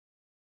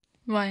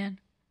Ryan,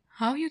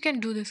 how you can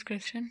do this,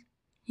 Christian?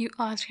 You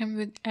asked him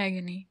with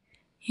agony.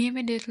 He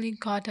immediately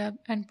got up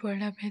and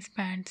pulled up his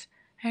pants,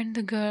 and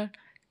the girl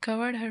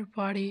covered her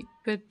body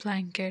with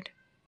blanket.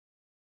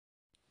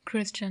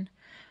 Christian,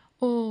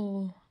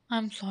 oh,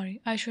 I'm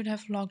sorry, I should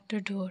have locked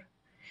the door,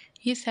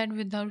 he said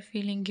without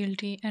feeling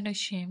guilty and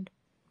ashamed.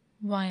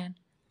 Ryan,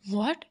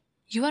 what?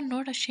 You are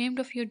not ashamed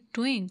of your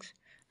doings.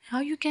 How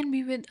you can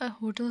be with a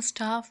hotel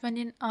staff when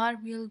in our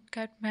we'll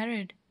get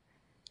married?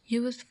 He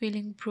was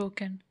feeling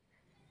broken.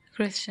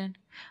 Christian,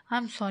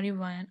 I'm sorry,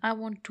 Ryan. I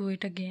won't do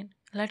it again.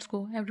 Let's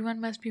go. Everyone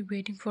must be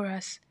waiting for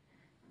us.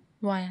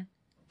 Ryan,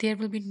 there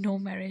will be no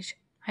marriage.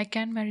 I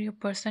can't marry a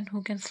person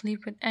who can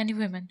sleep with any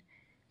woman.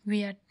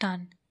 We are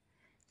done.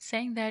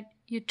 Saying that,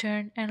 you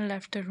turned and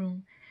left the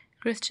room.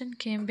 Christian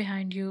came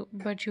behind you,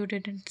 but you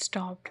didn't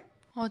stop.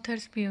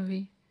 Author's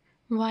POV.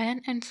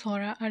 Ryan and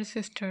Sora are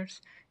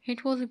sisters.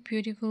 It was a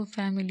beautiful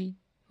family.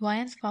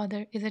 Ryan's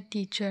father is a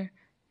teacher.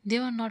 They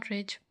were not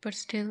rich, but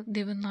still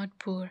they were not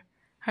poor.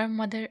 Her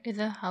mother is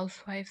a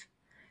housewife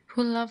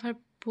who loved her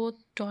both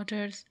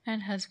daughters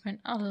and husband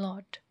a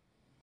lot.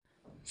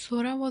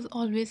 Sora was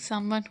always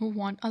someone who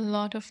wanted a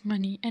lot of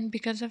money, and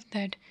because of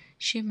that,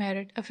 she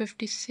married a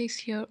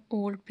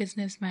 56-year-old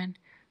businessman.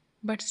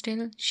 But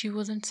still, she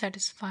wasn't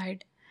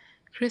satisfied.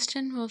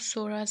 Christian was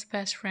Sora's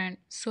best friend.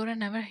 Sora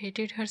never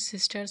hated her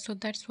sister, so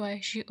that's why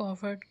she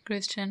offered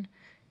Christian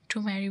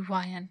to marry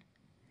Ryan.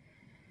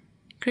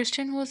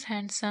 Christian was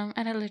handsome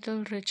and a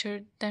little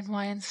richer than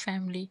Ryan's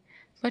family,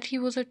 but he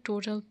was a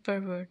total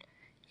pervert.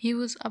 He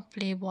was a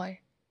playboy.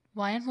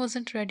 Ryan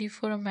wasn't ready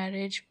for a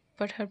marriage,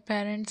 but her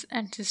parents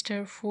and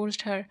sister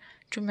forced her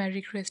to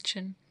marry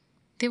Christian.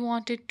 They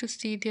wanted to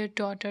see their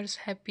daughters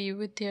happy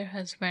with their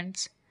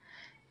husbands.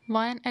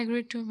 Ryan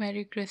agreed to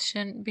marry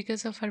Christian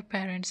because of her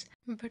parents,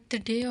 but the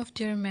day of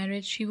their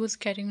marriage she was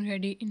getting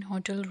ready in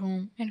hotel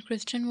room and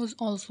Christian was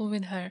also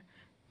with her,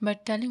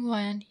 but telling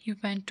Ryan he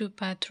went to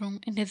bathroom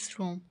in his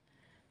room.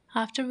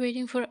 After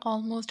waiting for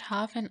almost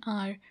half an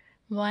hour,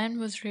 Ryan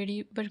was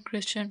ready but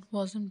Christian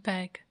wasn't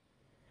back.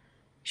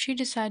 She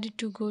decided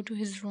to go to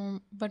his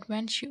room, but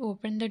when she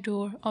opened the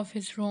door of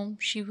his room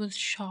she was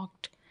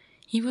shocked.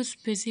 He was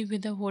busy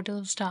with the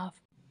hotel staff.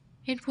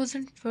 It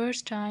wasn't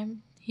first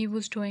time he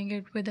was doing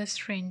it with a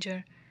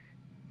stranger,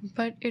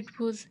 but it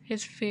was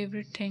his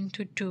favorite thing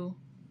to do.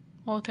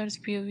 Author's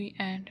POV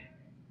end.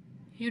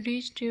 You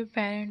reached your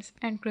parents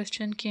and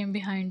Christian came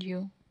behind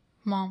you.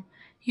 Mom,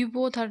 you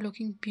both are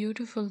looking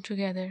beautiful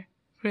together.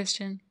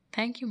 Christian,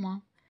 thank you,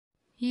 Mom,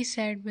 he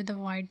said with a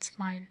wide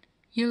smile.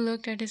 You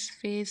looked at his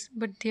face,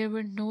 but there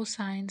were no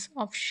signs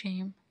of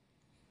shame.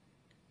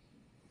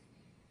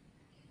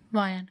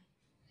 Ryan,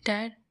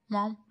 Dad,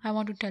 Mom, I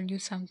want to tell you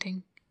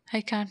something.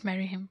 I can't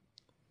marry him.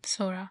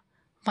 Sora,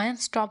 Ryan,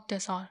 stop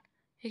this all.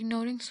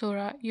 Ignoring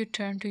Sora, you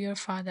turn to your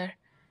father.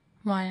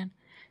 Ryan,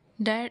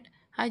 Dad,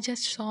 I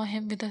just saw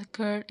him with a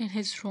girl in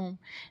his room,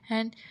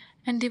 and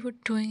they were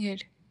doing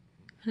it.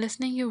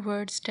 Listening your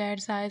words,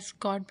 Dad's eyes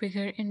got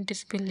bigger in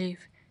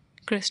disbelief.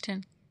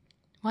 Kristen,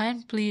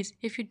 Ryan, please,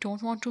 if you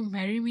don't want to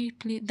marry me,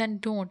 please then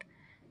don't.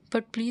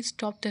 But please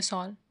stop this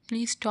all.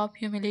 Please stop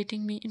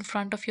humiliating me in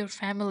front of your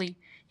family.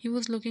 He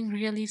was looking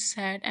really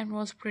sad and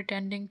was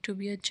pretending to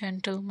be a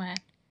gentleman.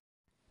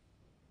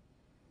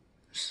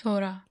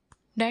 Sora,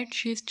 Dad,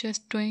 she's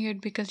just doing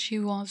it because she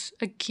was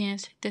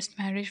against this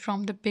marriage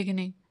from the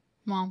beginning.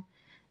 Mom,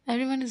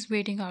 everyone is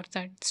waiting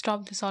outside.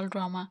 Stop this all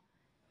drama.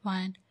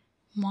 Ryan,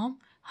 Mom,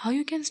 how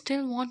you can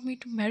still want me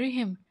to marry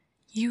him?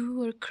 You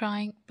were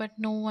crying, but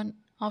no one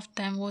of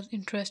them was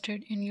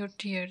interested in your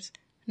tears.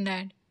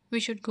 Dad, we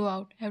should go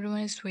out.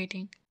 Everyone is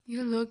waiting.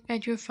 You looked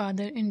at your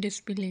father in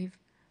disbelief.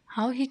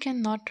 How he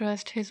can not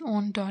trust his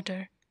own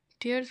daughter.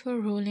 Tears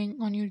were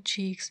rolling on your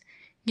cheeks.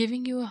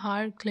 Giving you a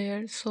hard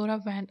glare,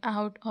 Sora went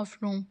out of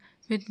room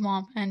with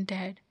Mom and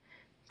Dad.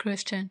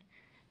 Christian,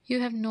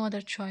 you have no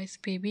other choice,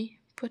 baby.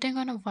 Putting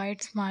on a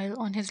wide smile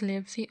on his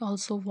lips, he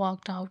also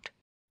walked out.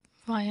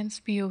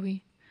 Ryan's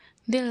POV.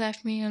 They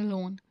left me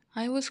alone.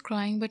 I was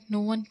crying, but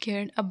no one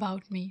cared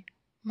about me.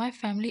 My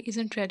family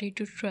isn't ready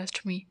to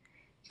trust me.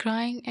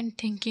 Crying and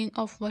thinking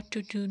of what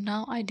to do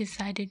now, I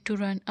decided to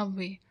run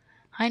away.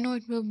 I know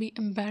it will be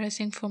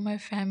embarrassing for my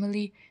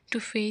family to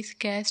face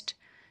guests,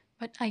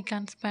 but I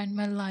can't spend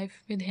my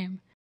life with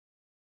him.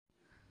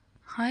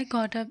 I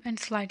got up and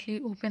slightly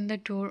opened the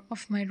door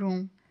of my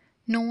room.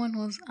 No one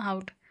was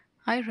out.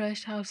 I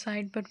rushed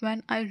outside, but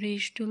when I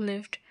reached to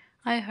lift,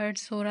 I heard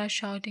Sora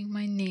shouting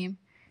my name.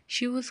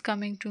 She was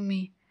coming to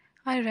me.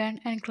 I ran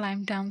and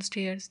climbed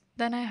downstairs.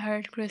 Then I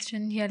heard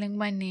Christian yelling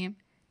my name.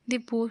 They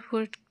both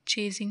were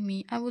chasing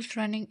me. I was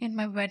running in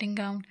my wedding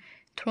gown,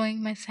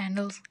 throwing my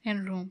sandals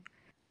in room.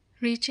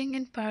 Reaching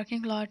in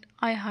parking lot,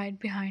 I hid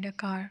behind a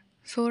car.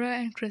 Sora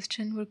and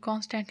Christian were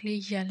constantly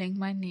yelling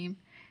my name.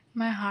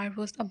 My heart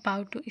was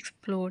about to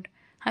explode.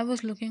 I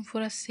was looking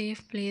for a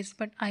safe place,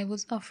 but I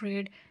was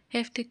afraid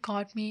if they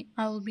caught me,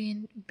 I would be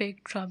in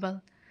big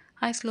trouble.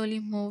 I slowly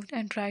moved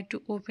and tried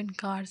to open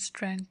car's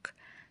trunk.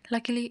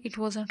 Luckily, it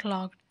wasn't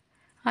locked.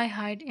 I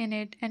hid in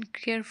it and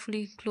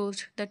carefully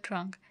closed the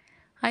trunk.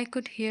 I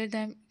could hear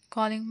them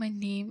calling my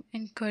name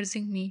and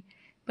cursing me,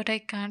 but I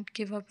can't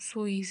give up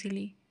so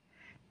easily.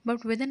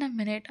 But within a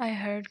minute, I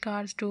heard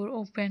car's door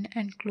open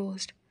and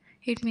closed.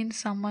 It means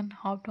someone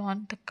hopped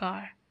on the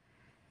car.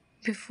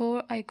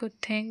 Before I could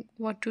think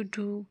what to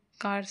do,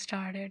 car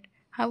started.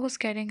 I was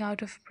getting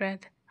out of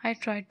breath. I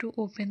tried to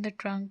open the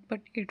trunk,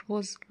 but it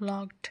was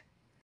locked.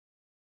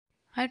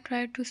 I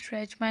tried to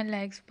stretch my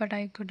legs, but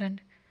I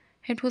couldn't.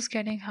 It was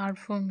getting hard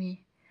for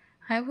me.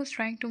 I was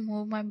trying to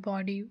move my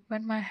body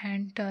when my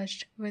hand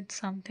touched with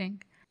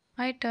something.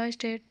 I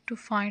touched it to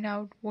find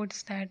out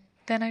what's that.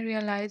 Then I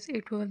realized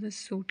it was a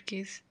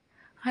suitcase.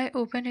 I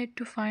opened it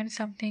to find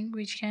something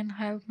which can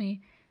help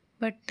me,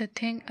 but the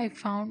thing I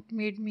found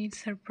made me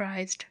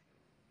surprised.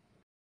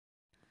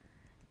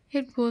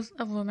 It was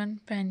a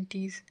woman's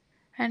panties,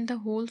 and the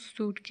whole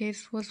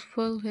suitcase was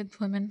full with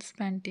women's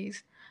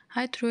panties.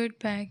 I threw it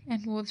back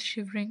and was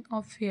shivering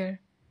of fear.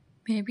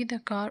 Maybe the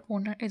car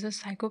owner is a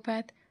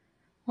psychopath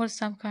or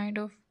some kind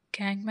of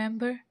gang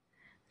member.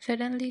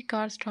 Suddenly,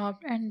 car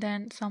stopped and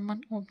then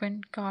someone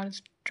opened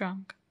car's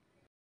trunk.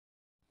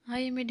 I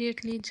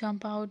immediately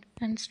jumped out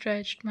and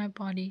stretched my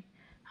body.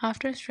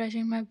 After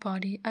stretching my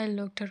body, I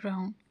looked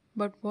around,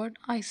 but what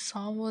I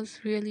saw was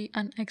really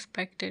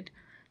unexpected.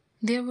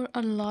 There were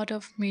a lot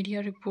of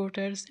media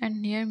reporters,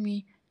 and near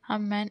me, a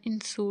man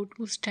in suit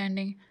was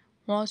standing,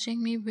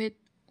 watching me with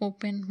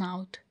open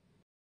mouth.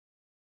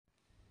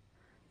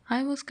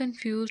 I was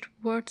confused.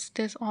 What's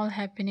this all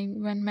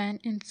happening when man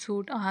in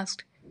suit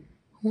asked,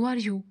 "Who are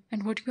you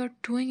and what you are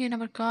doing in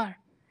our car?"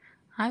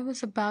 I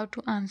was about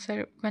to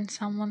answer when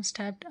someone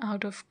stepped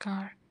out of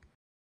car.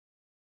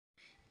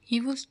 He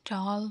was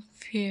tall,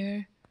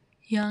 fair,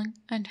 young,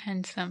 and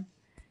handsome.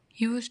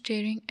 He was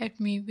staring at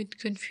me with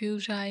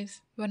confused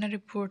eyes when a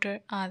reporter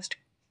asked,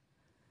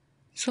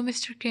 "So,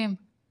 Mr. Kim,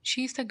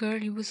 she's the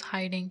girl you was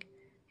hiding.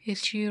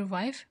 Is she your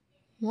wife?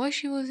 Why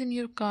she was in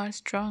your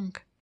car's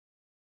trunk?"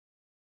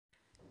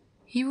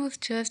 He was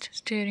just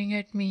staring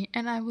at me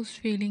and I was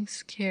feeling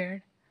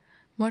scared.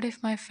 What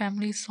if my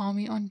family saw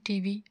me on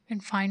TV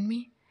and find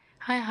me?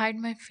 I hid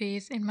my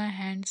face in my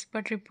hands,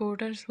 but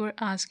reporters were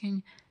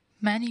asking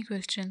many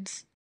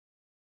questions.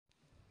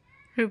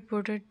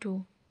 Reporter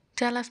 2.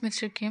 Tell us,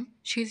 Mr. Kim,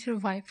 she's your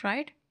wife,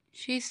 right?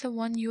 She's the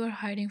one you are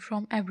hiding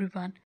from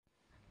everyone.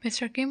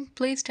 Mr. Kim,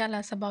 please tell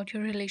us about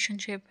your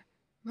relationship.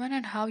 When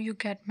and how you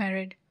get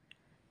married.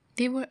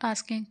 They were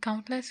asking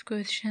countless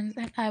questions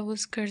and I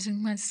was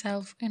cursing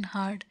myself in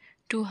hard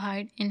to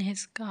hide in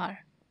his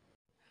car.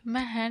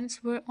 My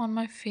hands were on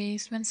my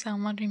face when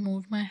someone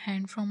removed my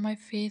hand from my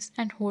face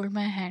and held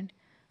my hand.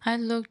 I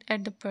looked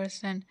at the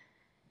person.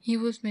 He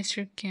was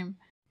Mr. Kim.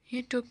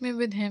 He took me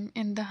with him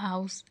in the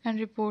house, and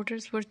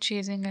reporters were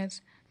chasing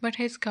us, but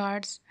his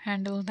guards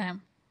handled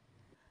them.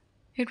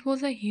 It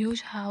was a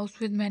huge house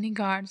with many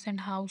guards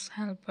and house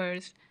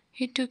helpers.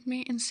 He took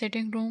me in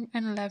sitting room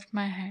and left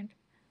my hand.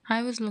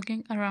 I was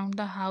looking around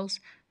the house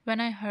when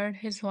I heard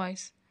his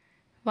voice,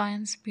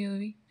 Vian's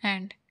Beauty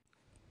and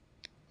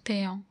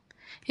Taehyung.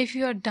 If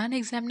you are done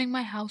examining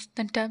my house,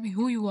 then tell me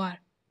who you are.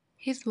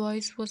 His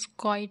voice was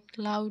quite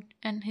loud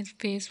and his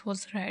face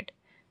was red.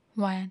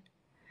 Vian,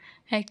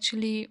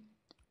 actually,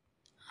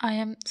 I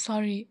am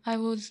sorry. I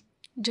was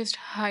just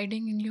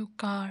hiding in your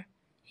car,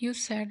 you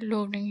said,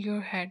 lowering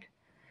your head.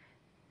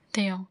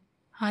 Taehyung,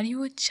 are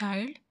you a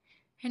child?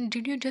 And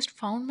did you just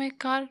found my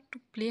car to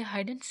play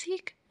hide and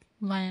seek?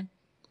 Vian,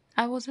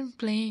 I wasn't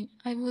playing.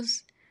 I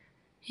was.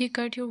 He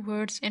cut your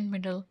words in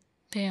middle.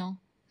 Taehyung,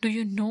 do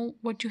you know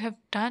what you have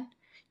done?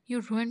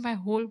 You ruined my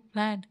whole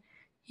plan.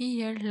 He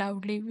yelled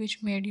loudly,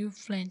 which made you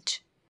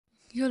flinch.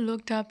 You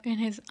looked up in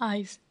his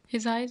eyes.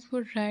 His eyes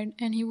were red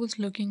and he was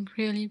looking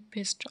really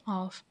pissed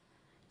off.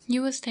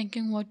 You was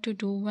thinking what to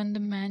do when the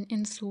man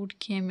in suit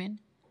came in.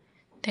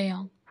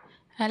 Taeyong,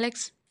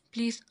 Alex,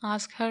 please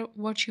ask her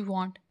what she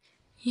want.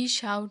 He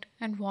shouted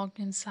and walked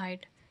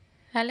inside.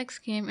 Alex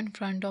came in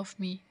front of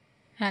me.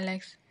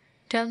 Alex,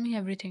 tell me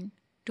everything.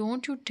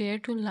 Don't you dare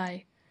to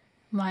lie.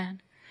 Vian,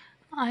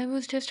 I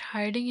was just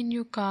hiding in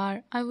your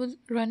car. I was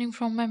running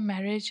from my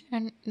marriage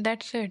and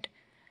that's it.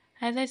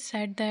 As I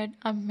said that,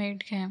 a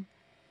maid came.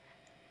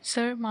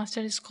 Sir,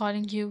 master is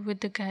calling you with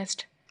the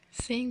guest.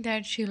 Saying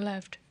that, she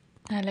left.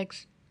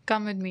 Alex,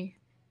 come with me.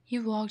 He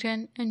walked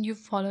in and you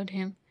followed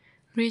him.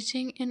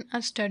 Reaching in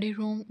a study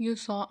room, you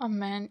saw a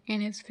man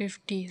in his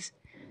 50s.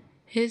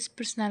 His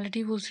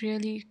personality was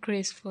really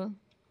graceful.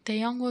 The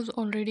young was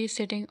already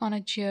sitting on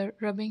a chair,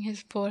 rubbing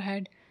his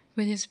forehead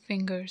with his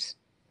fingers.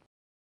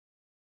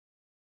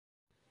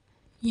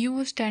 You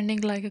were standing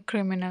like a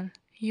criminal.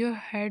 Your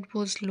head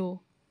was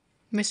low.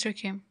 Mr.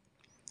 Kim,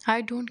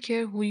 I don't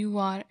care who you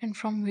are and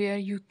from where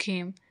you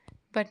came,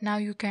 but now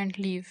you can't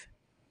leave.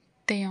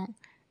 Taeyong,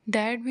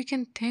 Dad, we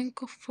can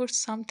think of for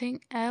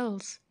something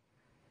else.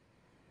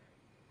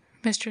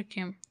 Mr.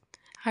 Kim,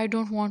 I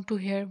don't want to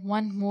hear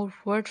one more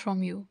word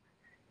from you.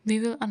 We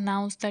will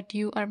announce that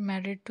you are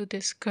married to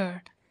this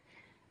girl,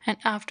 and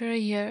after a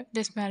year,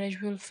 this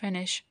marriage will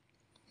finish.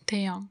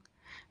 Taeyong,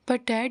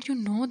 but Dad, you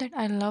know that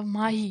I love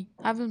Mahi.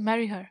 I will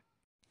marry her.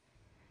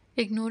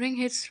 Ignoring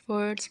his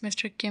words,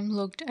 Mr. Kim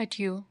looked at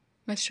you.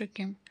 Mr.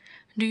 Kim,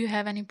 do you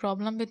have any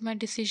problem with my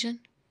decision?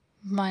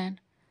 Mayan,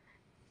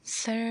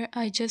 sir,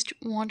 I just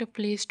want a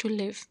place to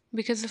live.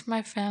 Because if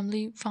my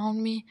family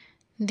found me,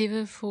 they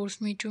will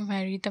force me to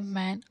marry the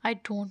man I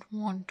don't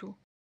want to.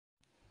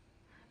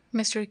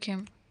 Mr.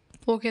 Kim,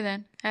 okay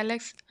then,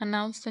 Alex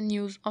announced the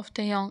news of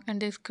Taeyong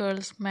and this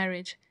girl's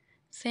marriage.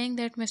 Saying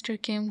that,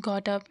 Mr. Kim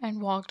got up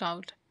and walked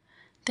out.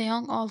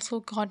 Taeyong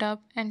also got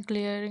up and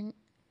glaring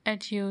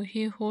at you,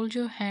 he held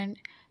your hand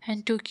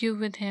and took you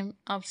with him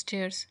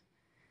upstairs.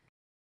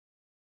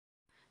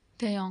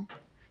 Taeyong,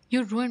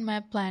 you ruined my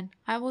plan.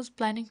 I was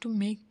planning to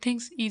make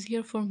things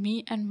easier for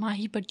me and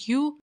Mahi, but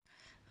you.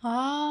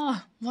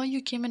 Why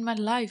you came in my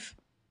life?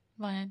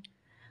 Ryan,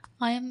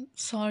 I am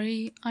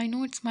sorry. I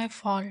know it's my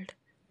fault.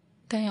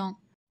 Taeyong,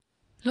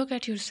 look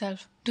at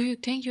yourself. Do you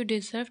think you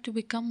deserve to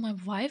become my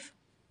wife?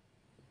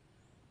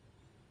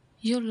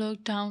 You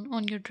looked down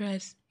on your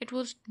dress. It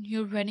was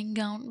your wedding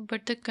gown,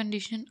 but the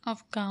condition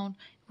of gown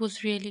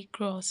was really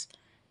gross.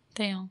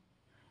 Taeyong,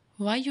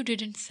 why you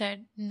didn't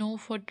said no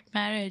for the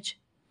marriage?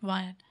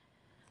 Ryan,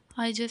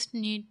 I just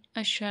need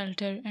a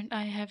shelter and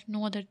I have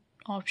no other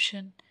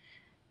option.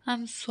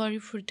 I'm sorry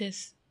for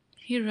this.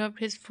 He rubbed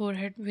his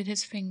forehead with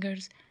his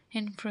fingers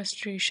in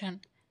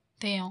frustration.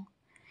 Taeyong,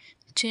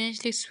 change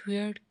this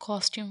weird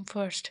costume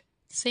first.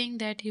 Saying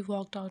that, he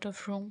walked out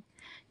of room.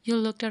 You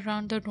looked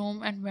around the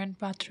room and went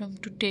bathroom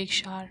to take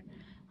shower.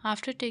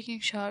 After taking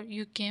shower,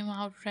 you came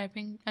out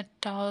wrapping a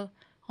towel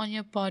on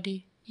your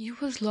body. You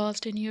was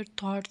lost in your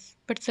thoughts,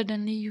 but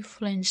suddenly you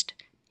flinched.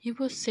 He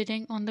was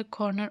sitting on the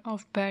corner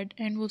of bed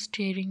and was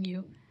staring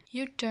you.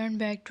 You turned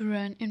back to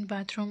run in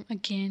bathroom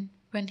again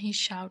when he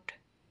shouted,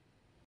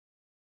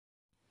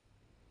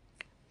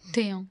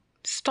 Taeyong,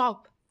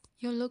 stop!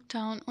 You looked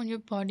down on your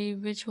body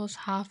which was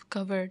half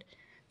covered.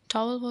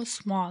 Towel was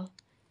small.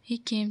 He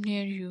came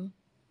near you.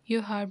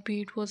 Your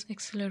heartbeat was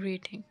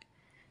accelerating.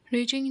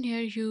 Reaching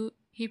near you,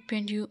 he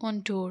pinned you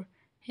on door.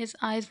 His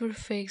eyes were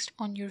fixed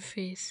on your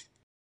face.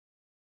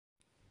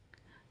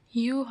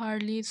 You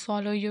hardly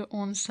swallow your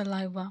own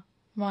saliva.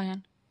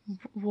 Ryan,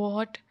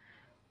 what?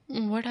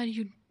 What are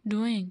you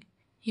doing?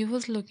 He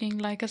was looking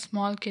like a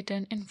small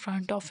kitten in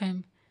front of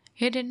him.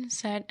 He didn't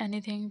say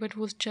anything but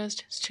was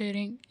just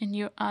staring in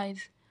your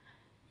eyes.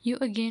 You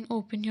again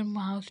opened your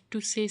mouth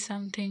to say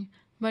something,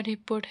 but he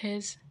put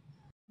his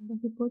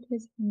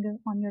finger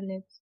on your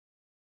lips.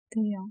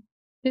 Taeyong,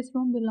 this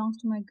room belongs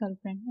to my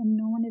girlfriend, and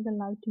no one is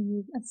allowed to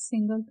use a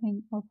single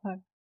thing of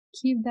her.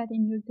 Keep that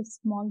in your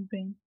small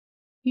brain.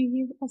 He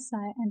heaved a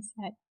sigh and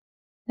said,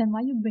 then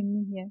why you bring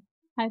me here?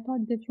 I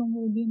thought this room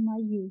will be in my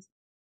use.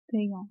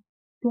 Taeyong,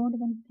 don't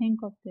even think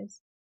of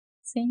this.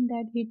 Saying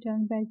that, he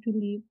turned back to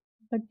leave,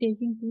 but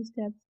taking 2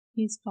 steps,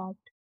 he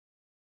stopped.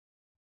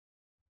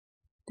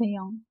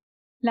 Taeyong,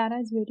 Lara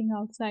is waiting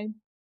outside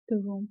the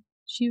room.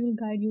 She will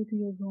guide you to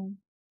your room.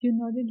 You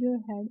nodded your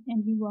head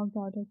and he walked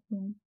out of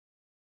room.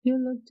 You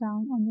looked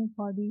down on your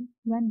body,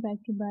 went back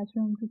to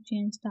bathroom to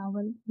change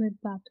towel with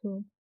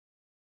bathrobe.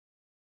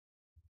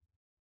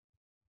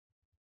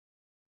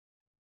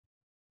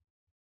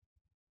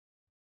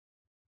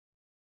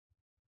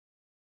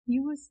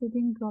 You were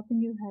sitting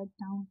dropping your head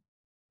down.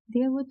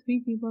 There were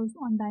 3 people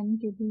on dining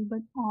table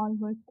but all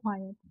were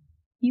quiet.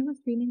 He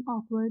was feeling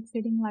awkward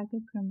sitting like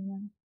a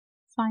criminal.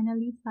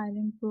 Finally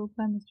silence broke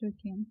by Mr.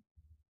 Kim.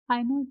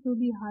 I know it will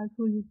be hard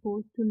for you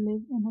both to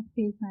live in a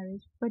fake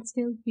marriage, but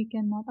still we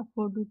cannot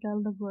afford to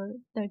tell the world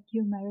that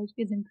your marriage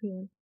isn't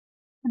real.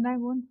 And I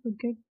won't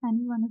forget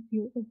any one of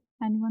you if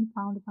anyone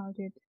found about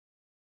it.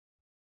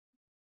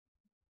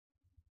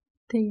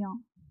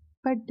 Taeyong.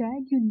 But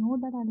Dad, you know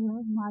that I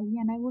love Mari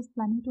and I was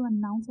planning to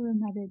announce our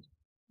marriage.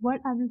 What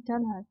I will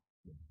tell her?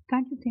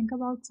 Can't you think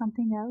about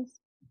something else?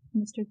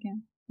 Mr.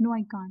 Kim. No,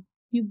 I can't.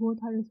 You both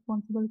are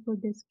responsible for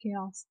this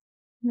chaos.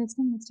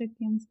 Listening Mr.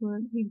 Kim's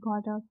word, he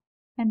got up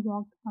and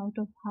walked out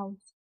of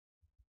house.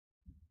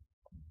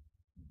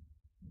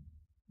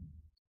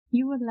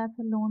 You were left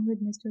alone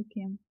with Mr.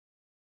 Kim.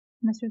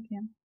 Mr.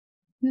 Kim.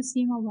 You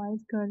seem a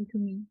wise girl to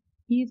me.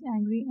 He is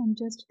angry and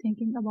just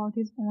thinking about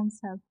his own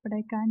self, but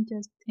I can't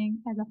just think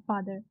as a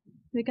father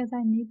because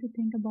I need to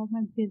think about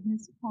my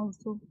business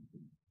also.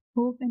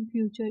 Hope in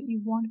future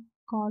you won't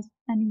cause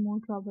any more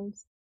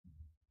troubles.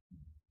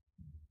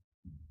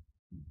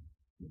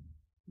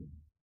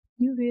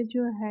 You raised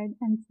your head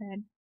and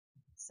said,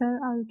 Sir,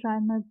 I'll try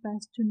my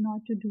best to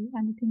not to do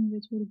anything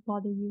which will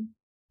bother you.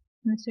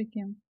 Mr.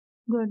 Kim,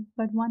 good,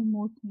 but one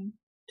more thing.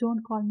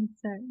 Don't call me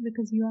sir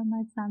because you are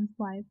my son's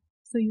wife,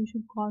 so you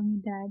should call me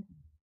dad.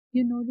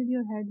 You nodded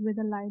your head with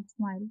a light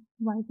smile.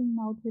 Wiping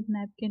mouth with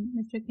napkin,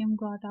 Mr. Kim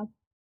got up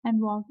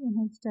and walked in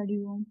his study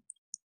room.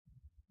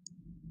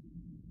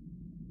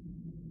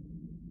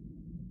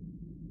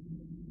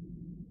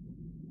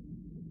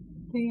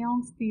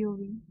 Taeyong's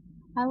POV.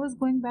 I was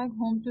going back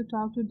home to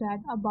talk to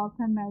dad about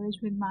my marriage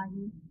with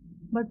Maggie.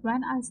 But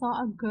when I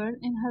saw a girl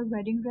in her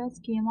wedding dress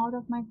came out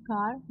of my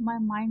car, my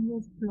mind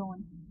was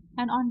blown.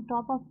 And on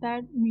top of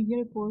that, media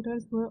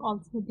reporters were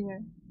also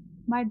there.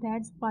 My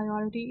dad's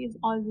priority is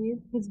always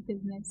his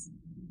business.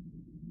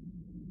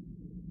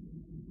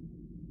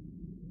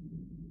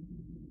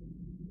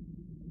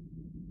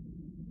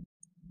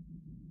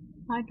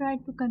 I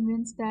tried to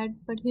convince Dad,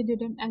 but he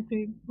didn't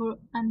agree for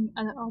any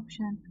other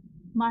option.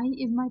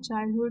 Mahi is my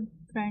childhood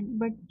friend,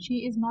 but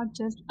she is not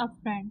just a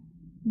friend,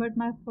 but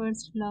my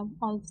first love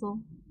also.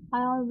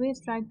 I always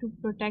tried to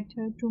protect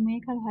her, to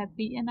make her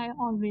happy, and I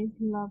always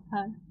loved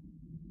her.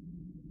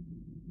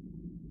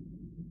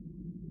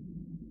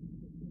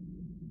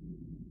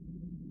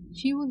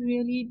 She was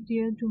really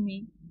dear to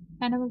me,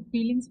 and our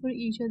feelings for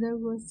each other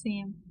were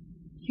same.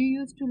 She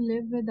used to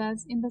live with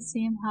us in the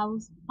same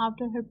house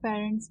after her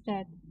parents'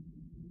 death.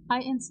 I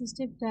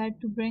insisted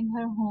Dad to bring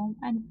her home,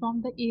 and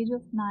from the age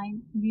of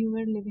 9 we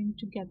were living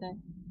together.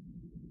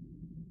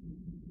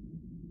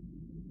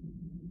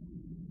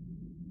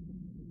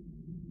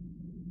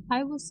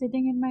 I was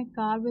sitting in my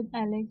car with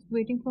Alex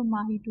waiting for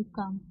Mahi to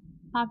come.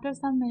 After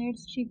some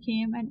minutes she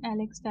came and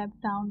Alex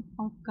stepped down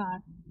of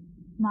car.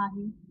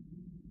 Mahi,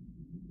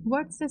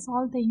 what's this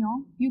all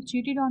taehyung? You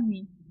cheated on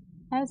me.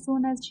 As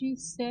soon as she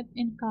sat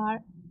in car,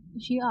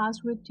 she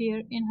asked with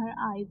tear in her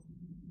eyes.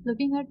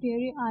 Looking her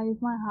teary eyes,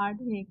 my heart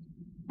ached.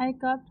 I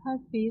cupped her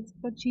face,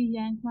 but she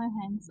yanked my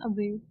hands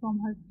away from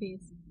her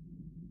face.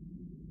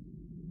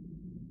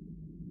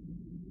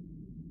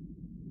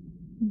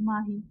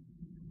 Mahi,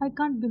 I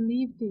can't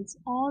believe this.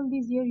 All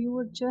these years you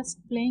were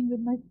just playing with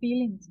my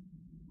feelings.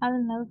 I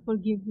will never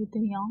forgive you,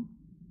 taehyung.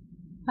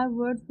 Her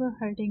words were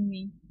hurting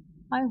me.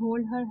 I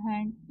held her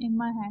hand in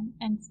my hand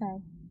and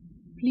said,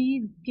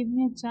 please give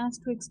me a chance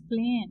to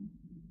explain.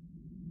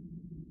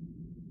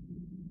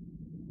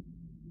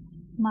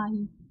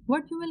 Mahi,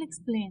 what you will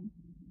explain?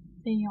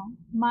 Taeyong,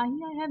 Mahi,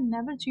 I have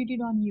never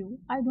cheated on you.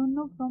 I don't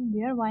know from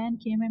where Vayan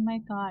came in my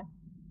car.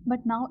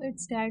 But now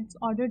it's dad's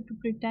order to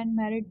pretend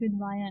married with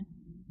Vayan.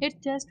 It's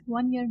just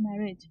 1 year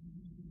marriage.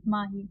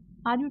 Mahi,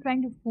 are you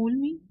trying to fool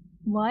me?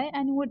 Why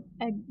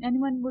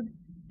anyone would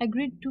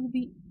agree to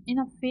be in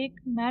a fake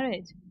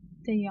marriage?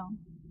 Taeyong,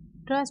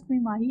 trust me,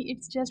 Mahi,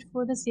 it's just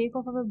for the sake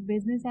of our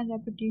business and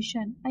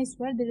reputation. I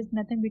swear there is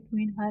nothing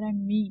between her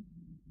and me.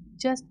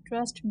 Just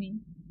trust me.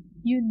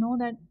 You know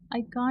that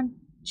I can't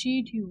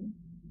cheat you.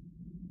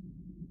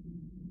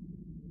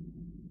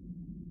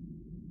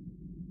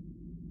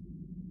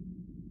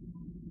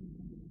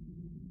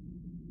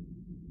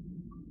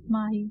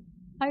 Mahi,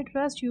 I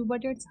trust you,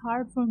 but it's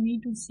hard for me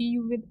to see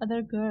you with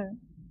other girl.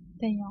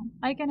 Taeyong,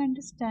 I can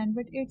understand,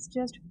 but it's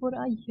just for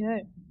a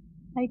year.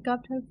 I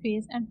cupped her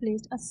face and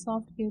placed a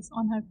soft kiss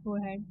on her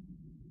forehead.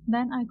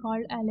 Then I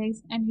called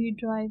Alex and he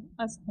drove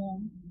us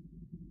home.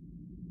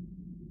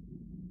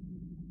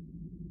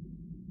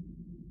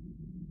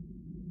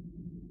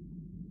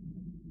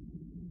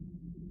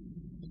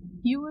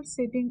 You were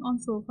sitting on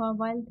sofa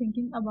while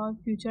thinking about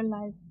future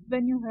life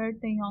when you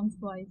heard Taeyong's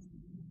voice.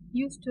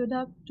 You stood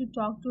up to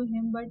talk to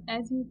him, but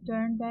as you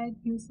turned back,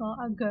 you saw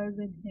a girl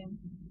with him.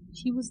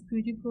 She was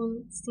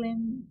beautiful,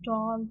 slim,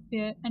 tall,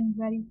 fair, and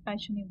very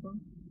fashionable.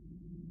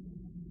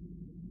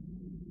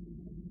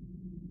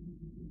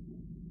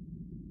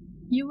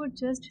 You were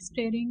just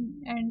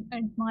staring and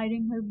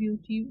admiring her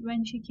beauty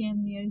when she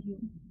came near you.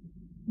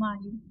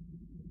 Mahi.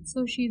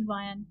 So she's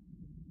Vayan.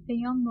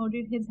 Taeyong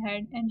nodded his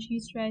head and she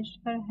stretched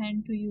her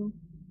hand to you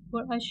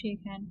for a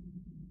shake hand.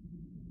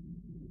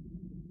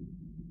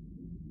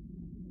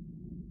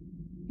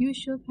 You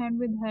shook hand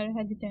with her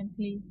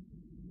hesitantly.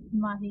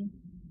 Mahi.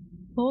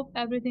 Hope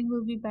everything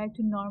will be back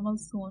to normal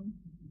soon.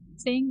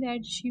 Saying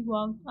that, she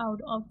walked out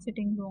of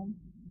sitting room.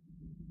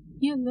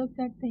 You looked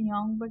at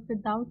Taeyong, but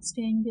without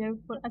staying there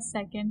for a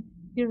second,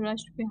 you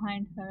rushed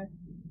behind her.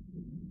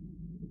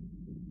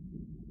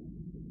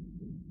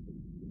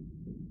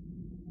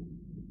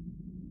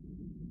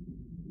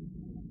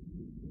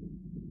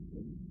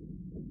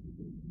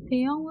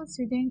 Taeyong was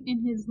sitting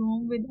in his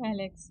room with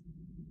Alex.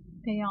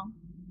 Taeyong,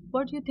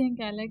 what do you think,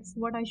 Alex?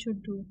 What I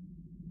should do?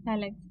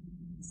 Alex,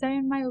 sir,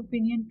 in my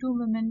opinion, two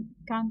women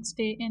can't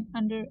stay in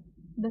under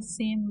the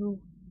same roof.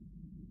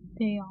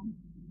 Taeyong,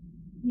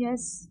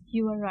 yes,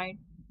 you are right.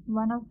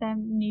 One of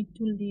them need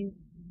to leave.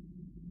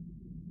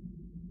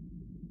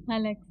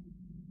 Alex,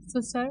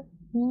 so sir,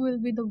 who will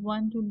be the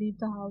one to leave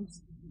the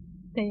house?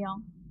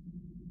 Taeyong,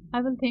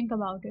 I will think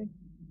about it.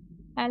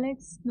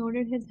 Alex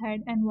nodded his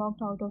head and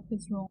walked out of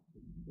his room.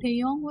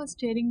 Taeyong was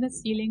staring the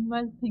ceiling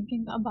while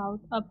thinking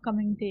about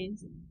upcoming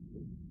days.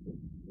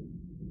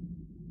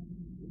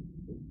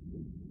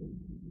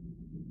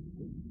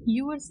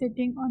 You were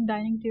sitting on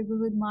dining table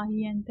with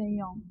Mahi and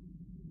Taeyong.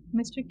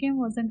 Mr. Kim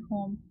wasn't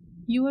home.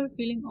 You were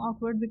feeling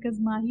awkward because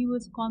Mahi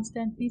was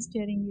constantly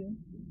staring you.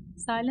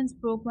 Silence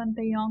broke when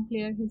Taeyong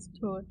cleared his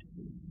throat.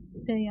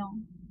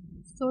 Taeyong.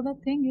 So the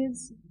thing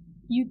is,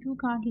 you two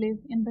can't live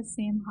in the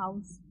same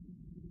house.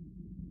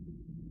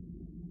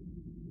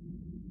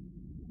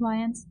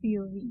 Vian's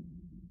POV.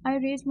 I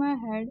raised my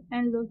head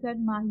and looked at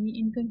Mahi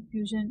in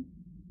confusion,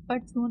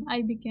 but soon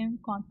I became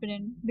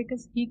confident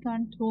because he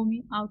can't throw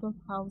me out of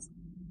house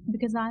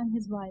because I am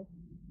his wife.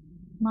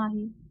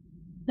 Mahi.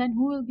 Then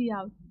who will be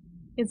out?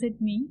 Is it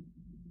me?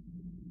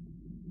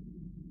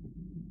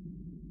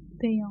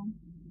 Taeyong.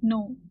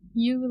 No,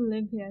 you will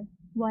live here.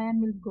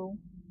 Vian will go.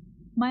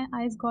 My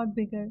eyes got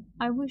bigger.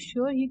 I was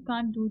sure he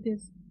can't do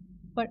this,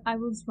 but I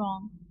was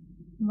wrong.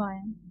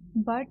 Ryan.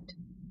 But,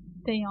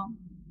 Taeyong.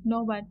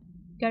 No but.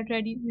 Get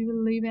ready, we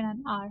will leave in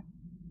an hour.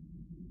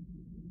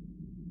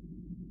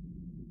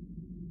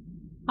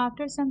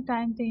 After some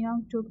time,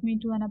 Taeyong took me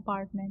to an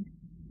apartment.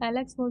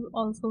 Alex was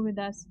also with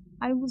us.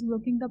 I was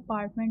looking the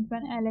apartment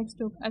when Alex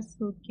took a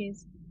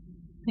suitcase.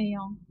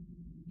 Taeyong,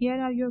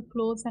 here are your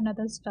clothes and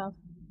other stuff.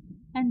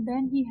 And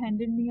then he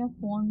handed me a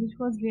phone which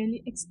was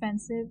really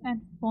expensive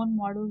and phone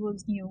model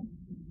was new.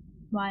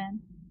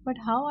 Ryan, but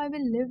how I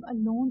will live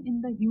alone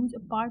in the huge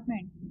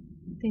apartment?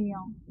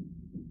 Taeyong,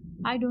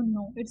 I don't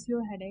know, it's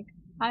your headache.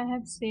 I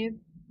have saved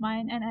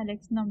mine and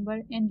Alex's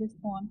number in this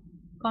phone.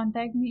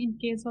 Contact me in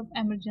case of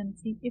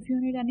emergency. If you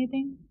need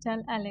anything,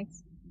 tell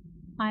Alex.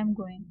 I am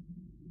going.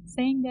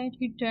 Saying that,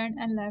 he turned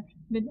and left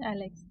with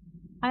Alex.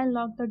 I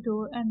locked the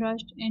door and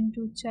rushed in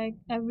to check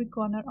every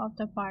corner of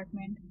the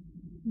apartment.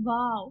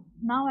 Wow,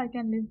 now I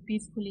can live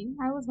peacefully.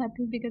 I was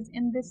happy because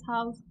in this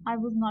house I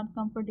was not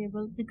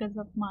comfortable because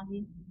of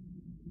Mahi.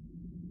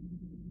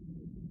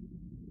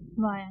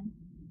 Ryan.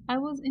 I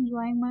was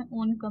enjoying my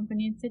own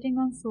company, sitting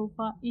on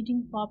sofa,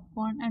 eating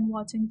popcorn and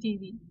watching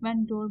TV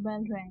when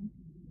doorbell rang.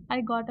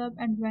 I got up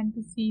and went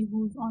to see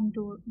who's on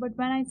door, but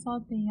when I saw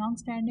Taeyong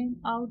standing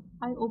out,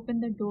 I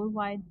opened the door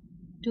wide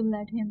to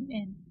let him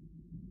in.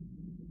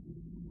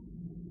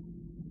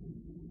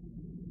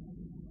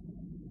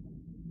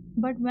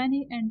 But when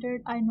he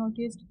entered, I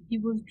noticed he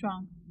was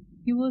drunk.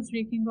 He was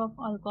reeking of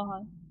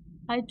alcohol.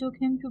 I took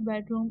him to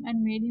bedroom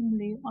and made him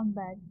lay on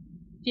bed.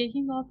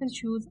 Taking off his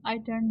shoes, I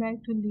turned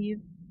back to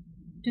leave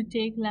to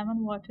take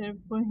lemon water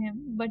for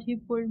him, but he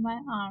pulled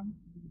my arm.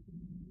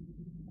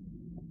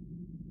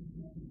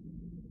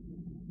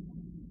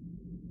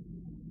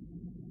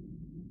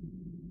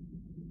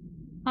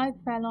 I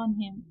fell on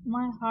him.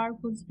 My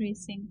heart was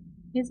racing.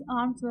 His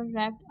arms were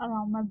wrapped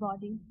around my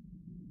body.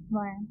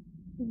 Ryan,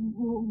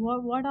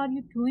 what are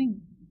you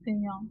doing?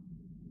 Taeyong.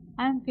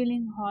 I am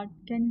feeling hot.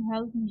 Can you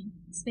help me?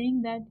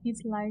 Saying that, he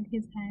slid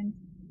his hands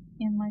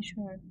in my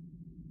shirt.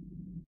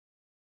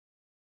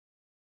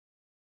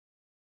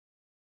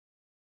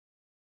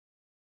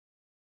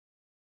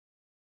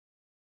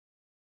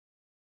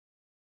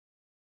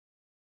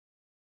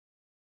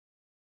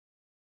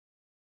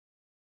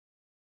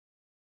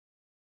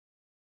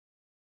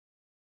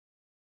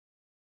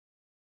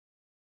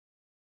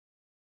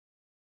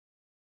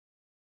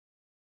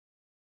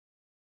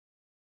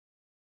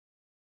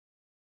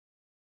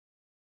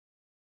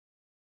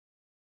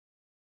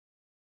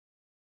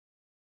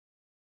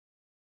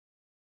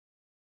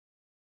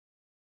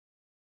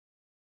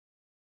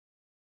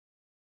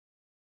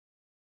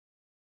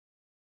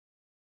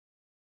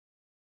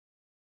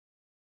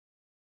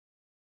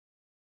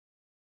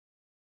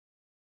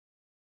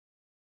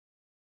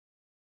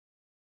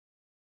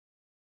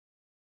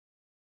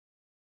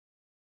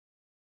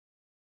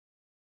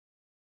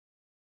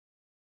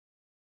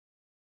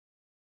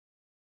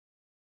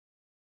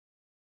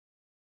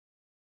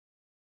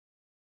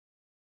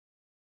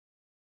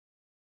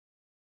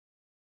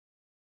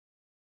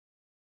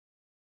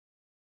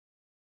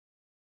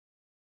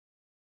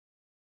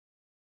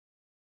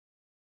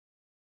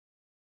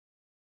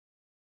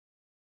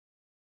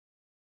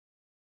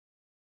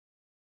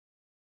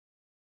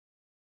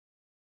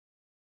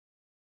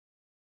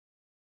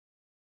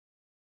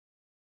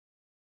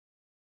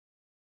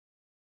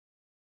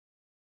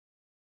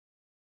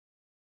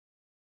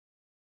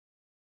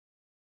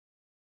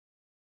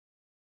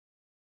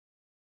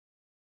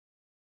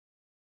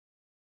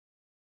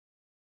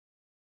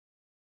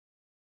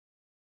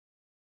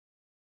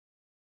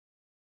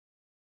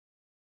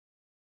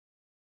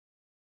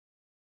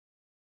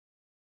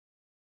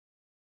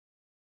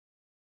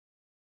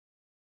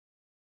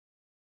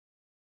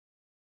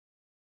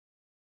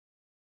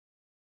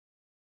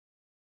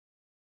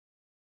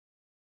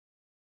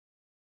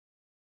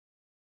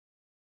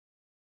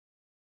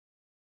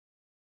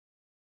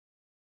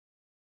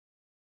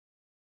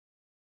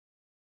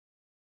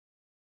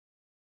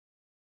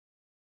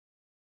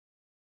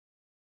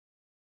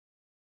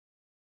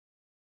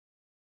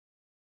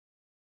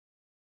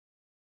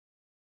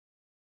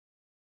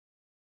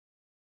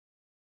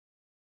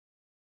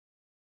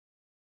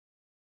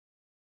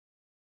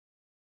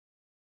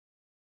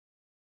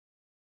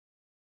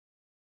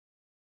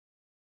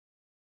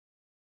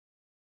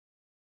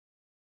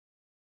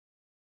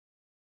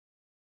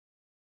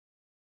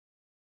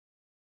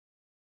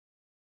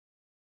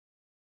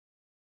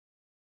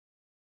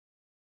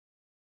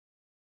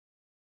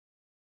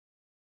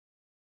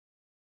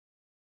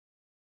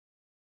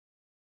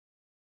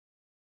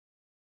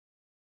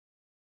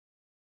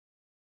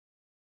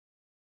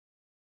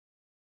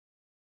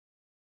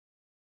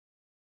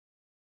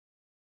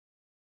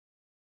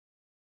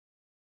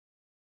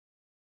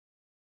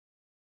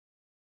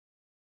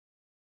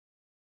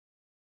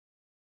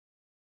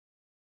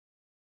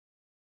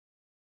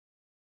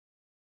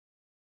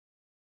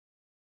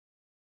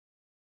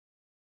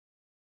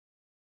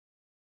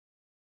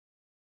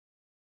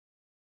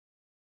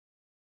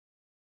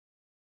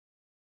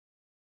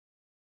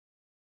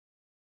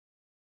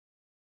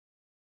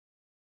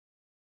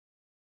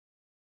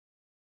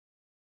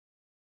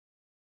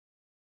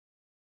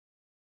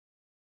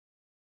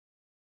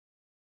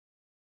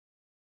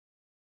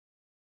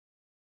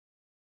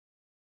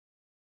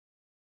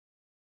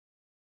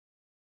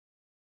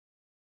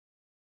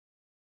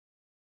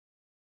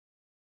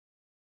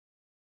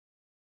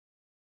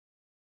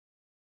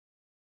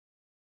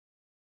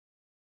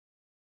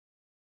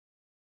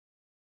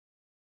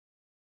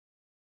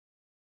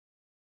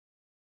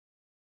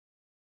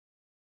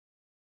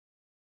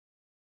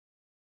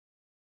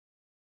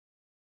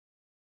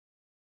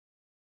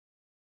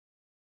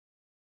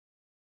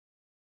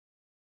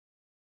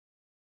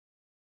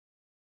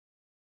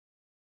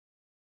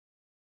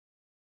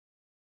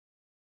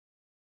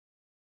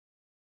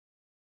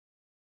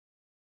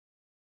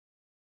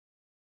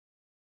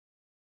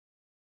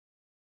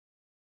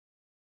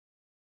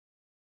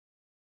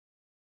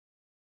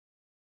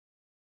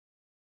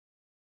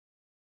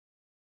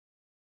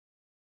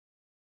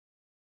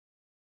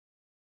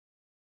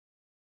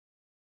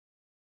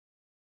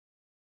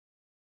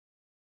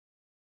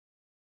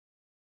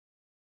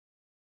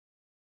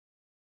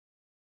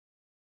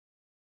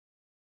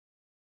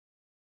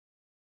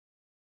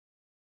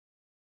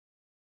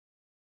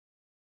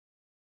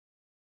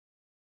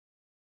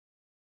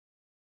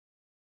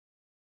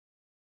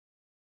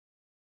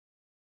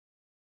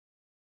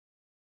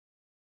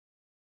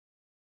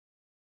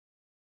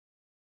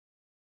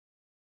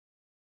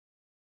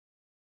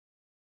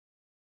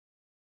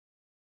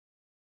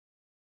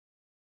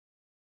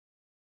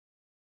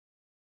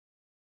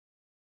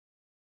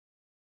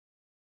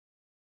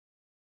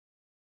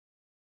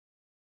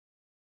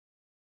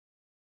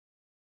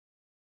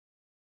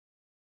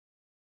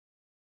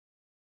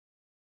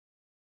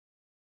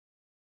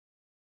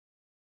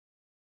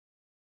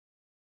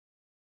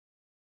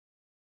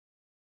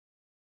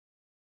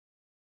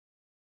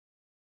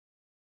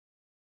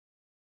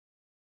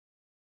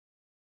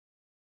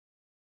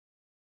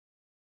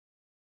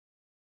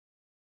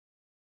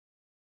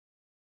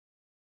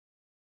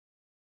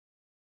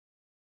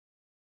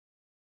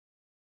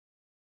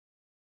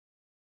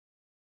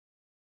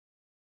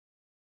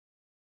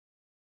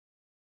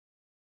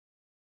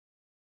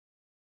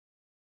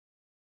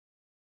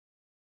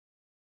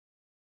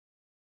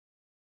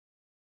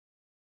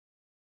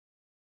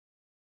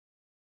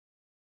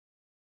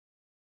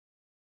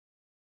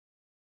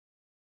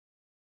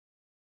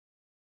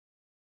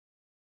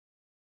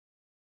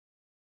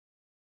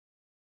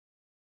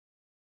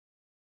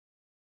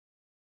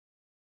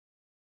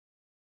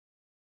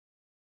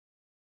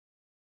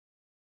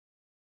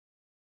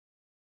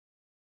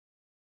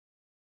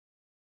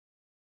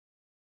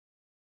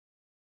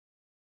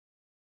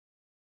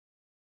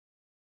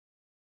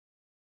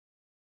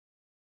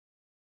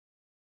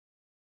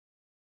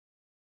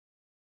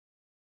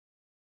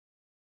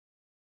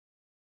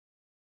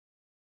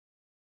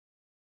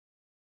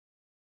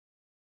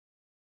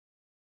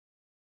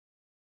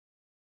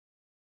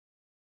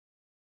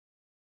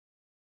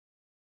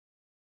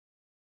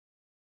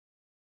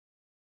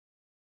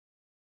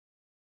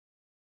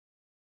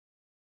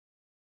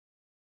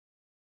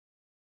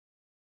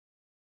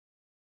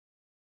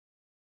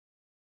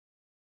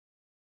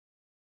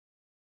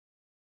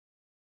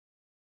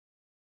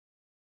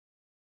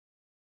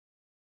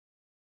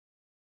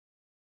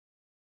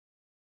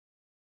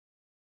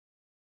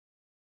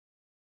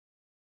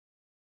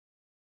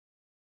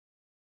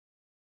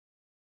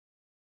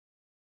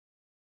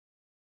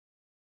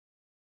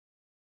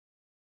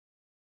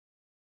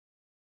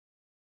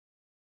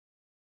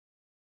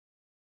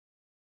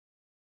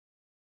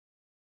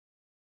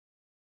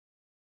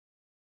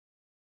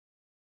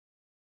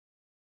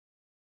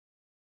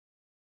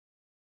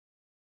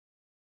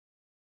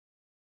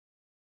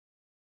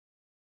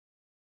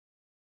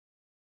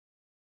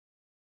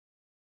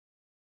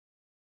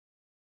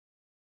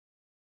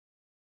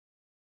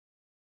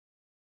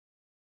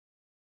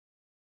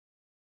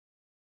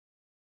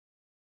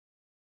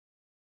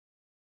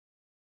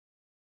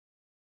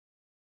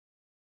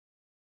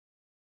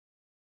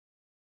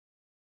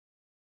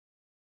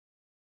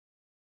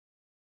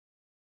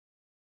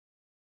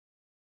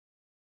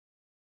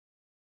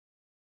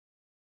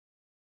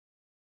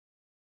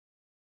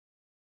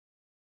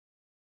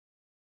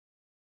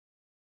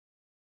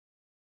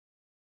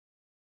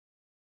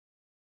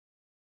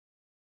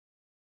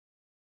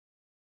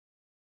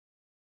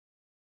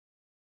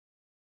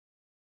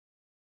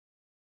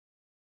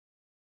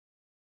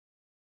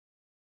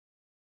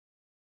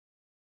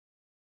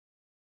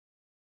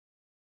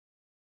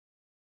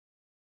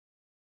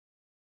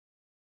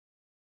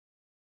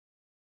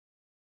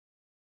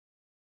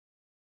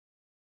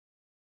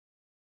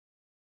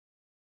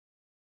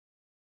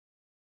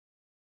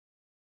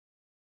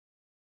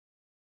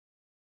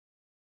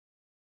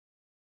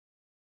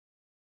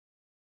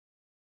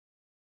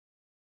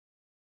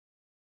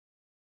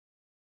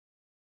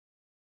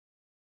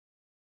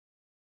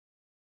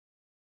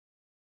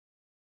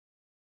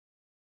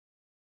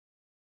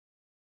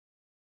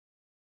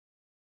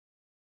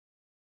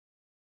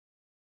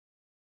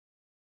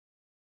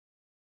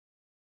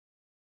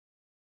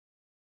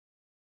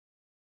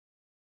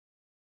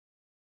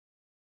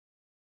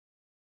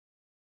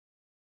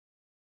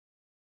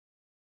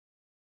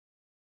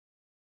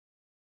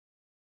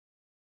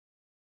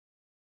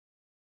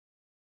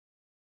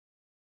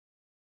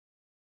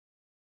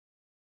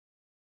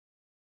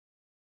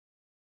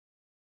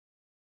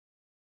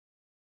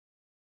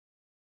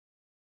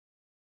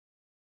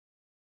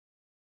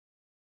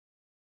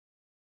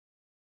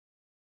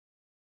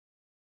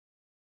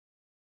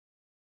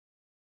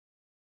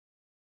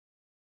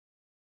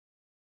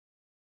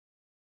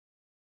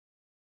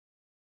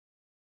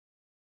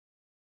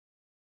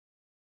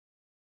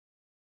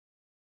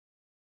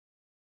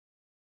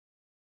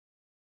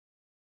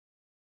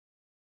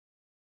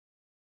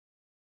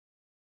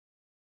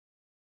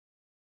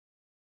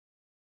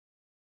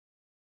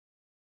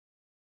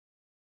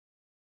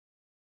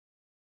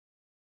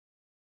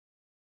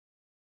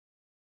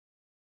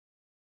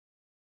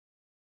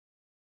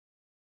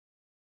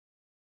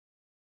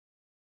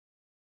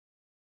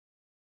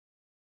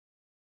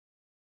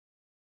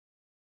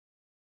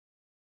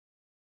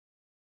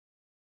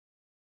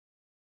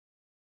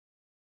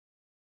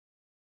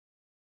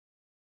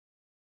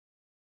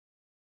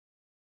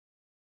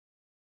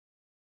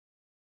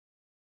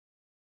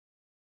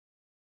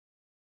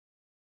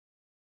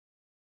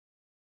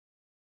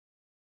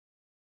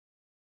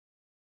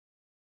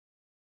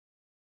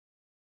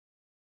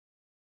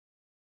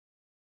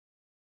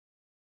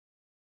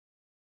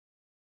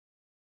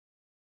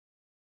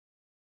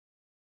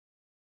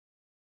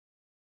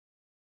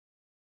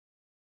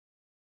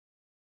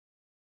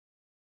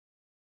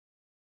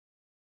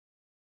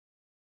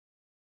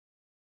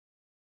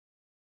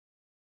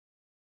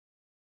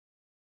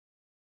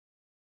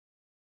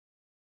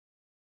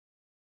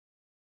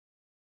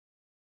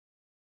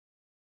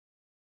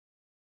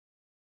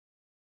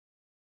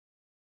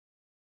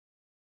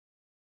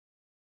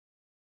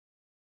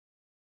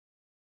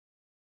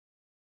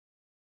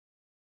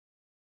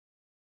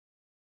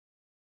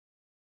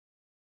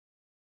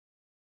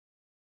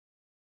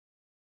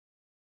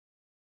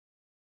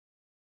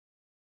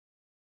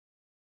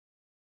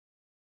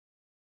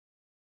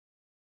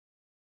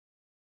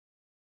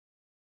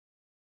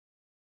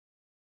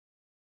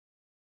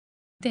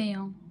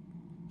 Taeyong,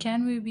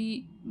 can we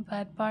be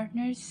bad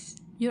partners?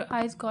 Your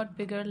eyes got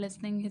bigger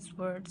listening his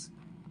words.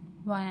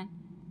 Ryan,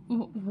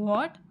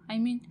 what? I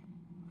mean,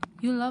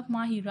 you love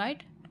Mahi,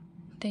 right?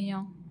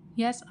 Taeyong,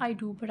 yes, I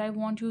do, but I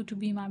want you to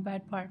be my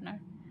bad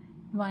partner.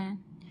 Ryan,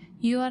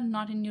 you are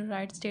not in your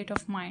right state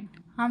of mind.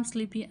 I'm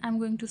sleepy, I'm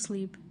going to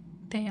sleep.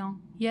 Taeyong,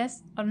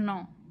 yes or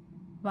no?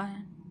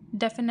 Ryan,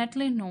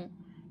 definitely no.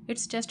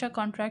 It's just a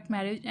contract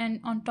marriage, and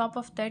on top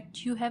of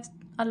that, you have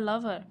a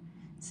lover.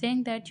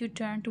 Saying that, you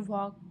turned to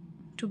walk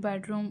to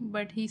bedroom,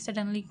 but he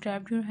suddenly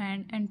grabbed your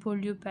hand and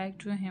pulled you back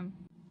to him.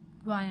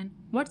 Ryan,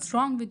 what's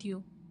wrong with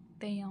you?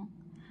 Taeyong,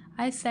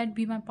 I said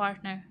be my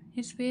partner.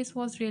 His face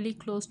was really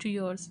close to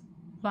yours.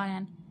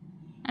 Ryan,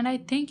 and I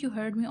think you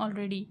heard me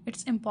already.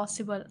 It's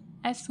impossible.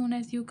 As soon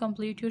as you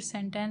complete your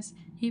sentence,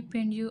 he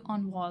pinned you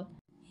on wall.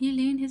 He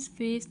leaned his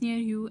face near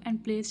you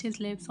and placed his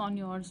lips on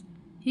yours.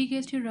 He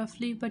kissed you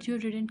roughly, but you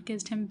didn't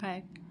kiss him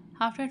back.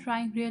 After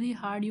trying really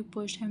hard, you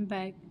pushed him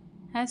back.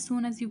 As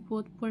soon as you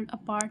both pulled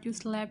apart, you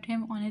slapped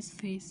him on his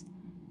face.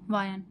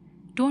 Ryan,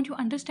 don't you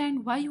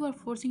understand why you are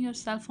forcing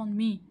yourself on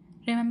me?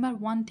 Remember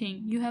one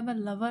thing, you have a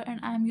lover and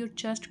I am your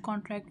just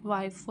contract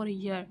wife for a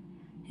year.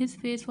 His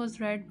face was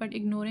red, but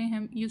ignoring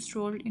him, you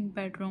strolled in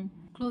bedroom.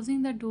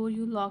 Closing the door,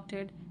 you locked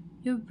it.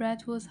 Your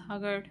breath was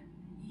haggard.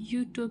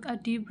 You took a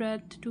deep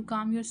breath to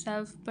calm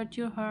yourself, but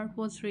your heart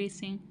was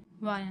racing.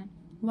 Ryan,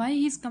 why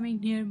he's coming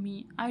near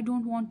me? I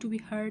don't want to be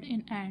hurt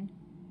in end.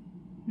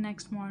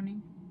 Next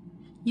morning.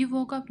 You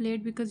woke up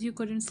late because you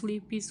couldn't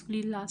sleep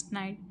peacefully last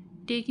night.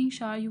 Taking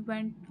shower, you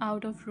went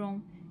out of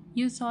room.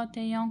 You saw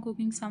Taeyong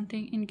cooking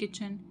something in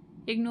kitchen.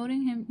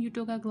 Ignoring him, you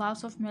took a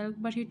glass of milk,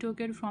 but he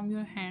took it from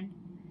your hand.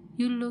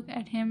 You look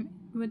at him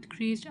with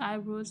creased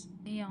eyebrows.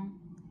 Taeyong,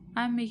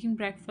 I'm making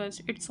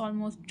breakfast. It's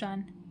almost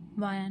done.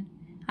 Ryan,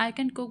 I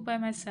can cook by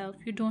myself.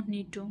 You don't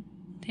need to.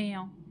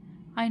 Taeyong,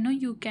 I know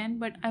you can,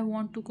 but I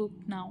want to cook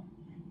now.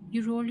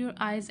 You rolled your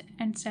eyes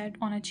and sat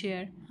on a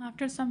chair.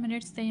 After some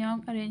minutes, the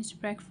young arranged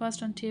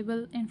breakfast on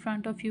table in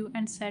front of you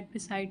and sat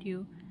beside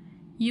you.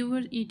 You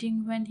were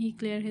eating when he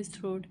cleared his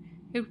throat.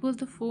 It was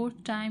the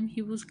fourth time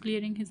he was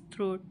clearing his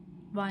throat.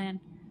 Ryan,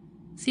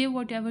 say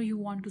whatever you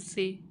want to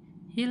say.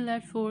 He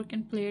left fork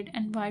and plate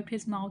and wiped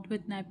his mouth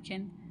with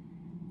napkin.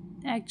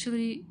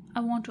 Actually,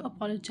 I want to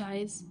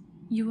apologize.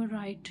 You were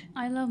right.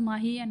 I love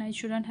Mahi and I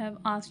shouldn't have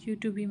asked you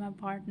to be my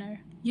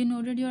partner. You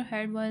nodded your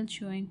head while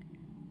chewing.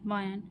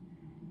 Ryan,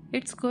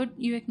 it's good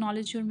you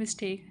acknowledge your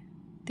mistake.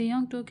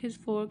 Taeyong took his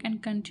fork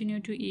and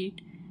continued to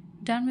eat.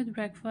 Done with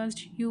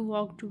breakfast, you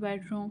walked to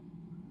bedroom.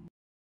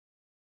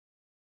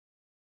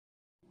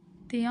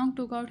 Taeyong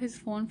took out his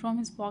phone from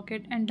his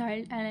pocket and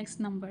dialed Alex's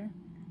number.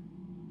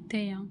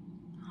 Taeyong,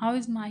 how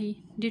is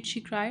Mahi? Did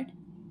she cry?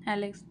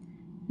 Alex,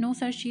 no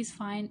sir, she's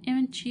fine.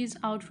 Even she's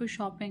out for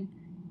shopping.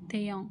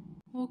 Taeyong,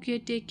 okay,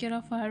 take care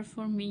of her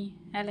for me.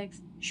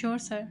 Alex, sure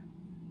sir.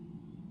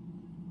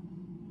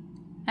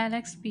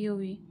 Alex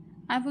POV.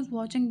 I was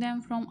watching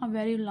them from a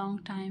very long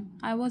time.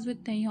 I was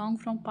with Taehyung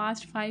from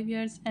past 5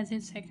 years as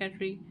his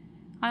secretary.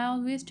 I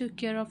always took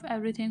care of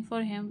everything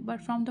for him,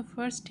 but from the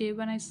first day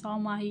when I saw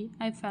Mahi,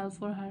 I fell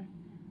for her.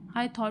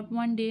 I thought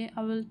one day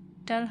I will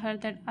tell her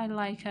that I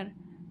like her,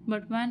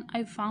 but when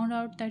I found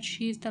out that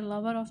she is the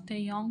lover of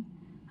Taehyung,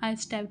 I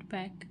stepped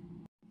back.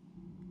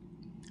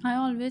 I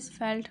always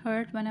felt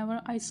hurt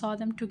whenever I saw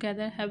them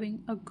together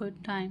having a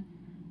good time.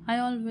 I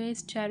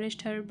always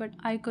cherished her, but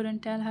I couldn't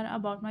tell her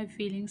about my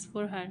feelings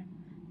for her.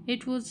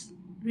 It was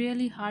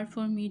really hard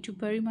for me to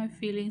bury my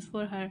feelings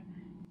for her,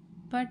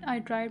 but I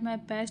tried my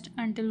best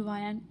until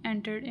Vayan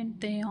entered in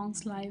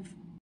Taehyung's life.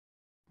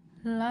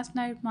 Last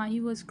night Mahi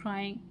was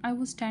crying. I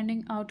was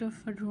standing out of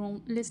her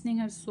room listening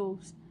her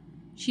sobs.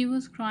 She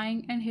was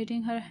crying and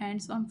hitting her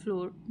hands on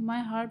floor. My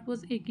heart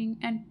was aching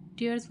and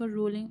tears were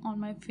rolling on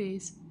my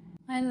face.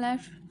 I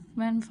left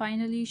when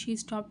finally she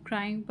stopped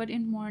crying, but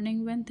in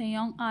morning when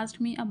Taeyong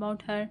asked me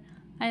about her,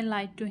 I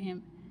lied to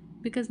him.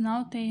 Because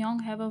now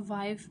Taeyong have a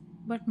wife,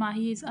 but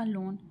Mahi is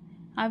alone.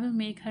 I will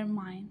make her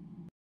mine.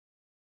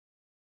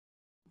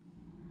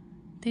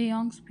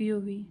 Taeyong's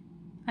POV.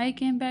 I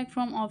came back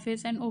from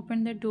office and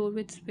opened the door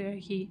with spare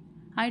key.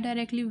 I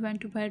directly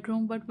went to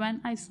bedroom, but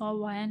when I saw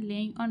Vayan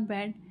laying on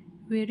bed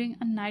wearing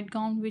a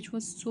nightgown which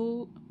was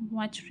so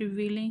much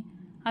revealing,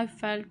 I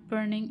felt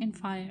burning in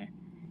fire.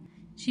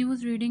 She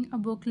was reading a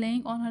book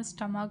laying on her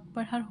stomach,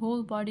 but her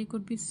whole body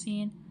could be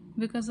seen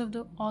because of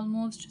the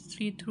almost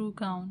see-through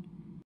gown.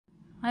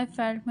 I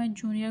felt my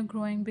junior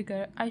growing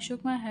bigger. I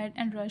shook my head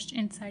and rushed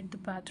inside the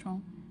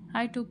bathroom.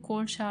 I took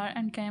cold shower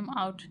and came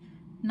out.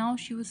 Now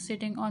she was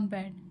sitting on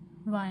bed.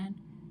 Ryan,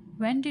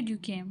 when did you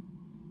came?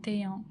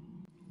 Taeyong,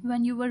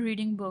 when you were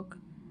reading book.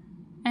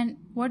 And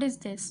what is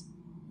this?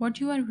 What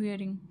you are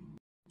wearing?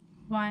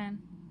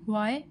 Ryan,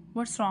 why?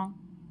 What's wrong?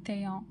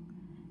 Taeyong,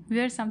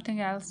 wear something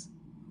else.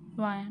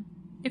 Ryan,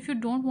 if you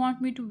don't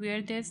want me to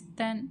wear this,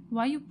 then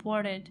why you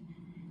bought it?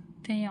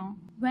 Taeyong,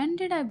 when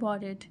did I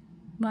bought it?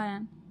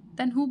 Ryan,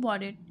 then who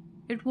bought it?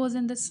 It was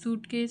in the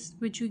suitcase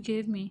which you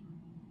gave me.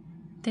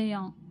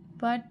 Taeyong,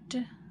 but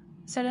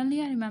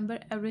suddenly I remember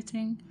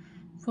everything.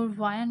 for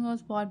Vian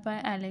was bought by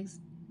Alex.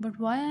 But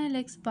why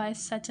Alex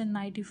buys such a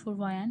nightie for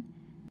Vian?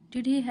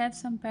 Did he have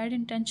some bad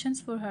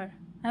intentions for her?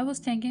 I was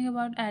thinking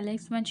about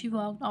Alex when she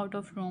walked out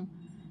of room,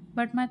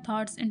 but my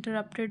thoughts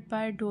interrupted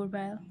by a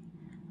doorbell.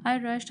 I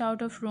rushed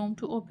out of room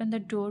to open the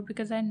door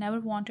because I never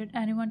wanted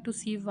anyone to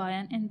see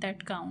Vian in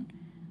that gown.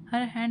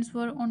 Her hands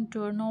were on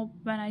doorknob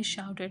when I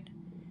shouted,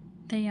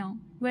 Taeyong,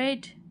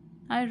 wait!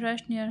 I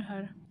rushed near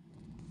her.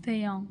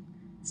 Taeyong,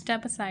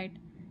 step aside.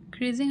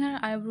 Creasing her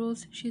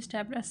eyebrows, she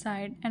stepped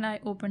aside and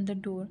I opened the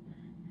door.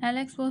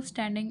 Alex was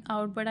standing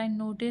out, but I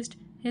noticed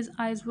his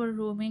eyes were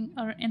roaming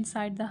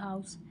inside the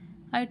house.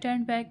 I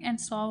turned back and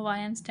saw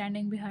Vian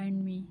standing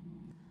behind me.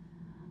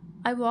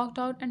 I walked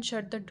out and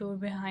shut the door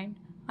behind.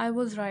 I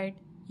was right.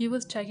 He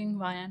was checking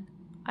Vian.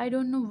 I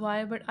don't know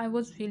why, but I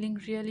was feeling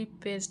really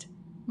pissed.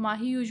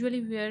 Mahi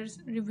usually wears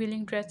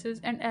revealing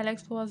dresses, and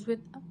Alex was with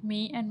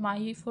me and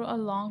Mahi for a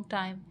long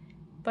time.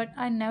 But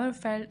I never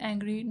felt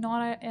angry, nor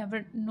I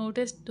ever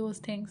noticed those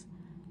things.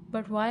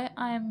 But why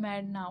I am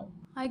mad now?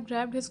 I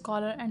grabbed his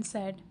collar and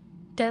said,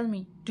 Tell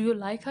me, do you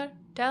like her?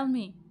 Tell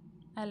me.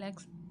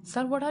 Alex,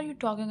 sir, what are you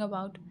talking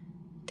about?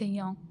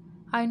 Taeyong,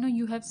 I know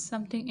you have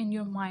something in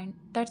your mind.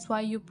 That's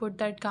why you put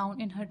that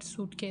gown in her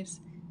suitcase.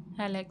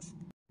 Alex,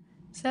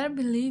 sir,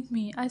 believe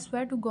me, I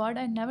swear to God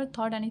I never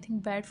thought anything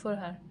bad for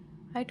her.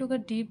 I took a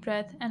deep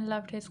breath and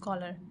left his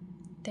collar.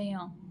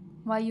 Taeyong,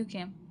 why you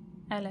came?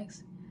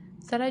 Alex,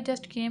 sir, I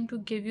just came to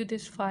give you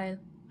this file.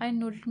 I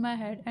nodded my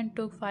head and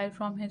took file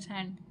from his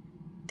hand.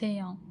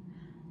 Taeyong,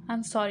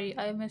 I'm sorry,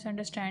 I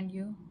misunderstand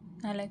you.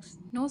 Alex,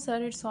 no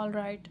sir, it's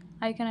alright.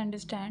 I can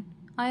understand.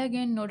 I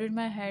again nodded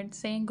my head,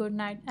 saying good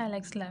night.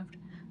 Alex left.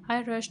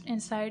 I rushed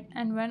inside,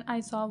 and when I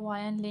saw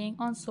Vian laying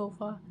on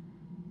sofa,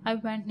 I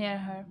went near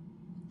her.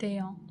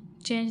 Taeyong,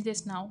 change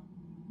this now.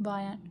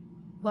 Vian,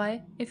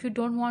 why? If you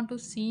don't want to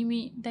see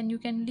me, then you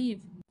can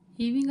leave.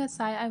 Heaving a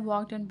sigh, I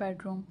walked in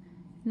bedroom.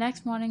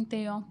 Next morning,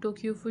 Taeyong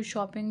took you for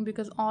shopping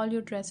because all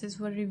your dresses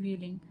were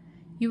revealing.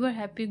 You were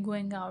happy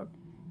going out.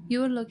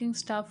 You were looking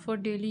stuff for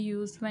daily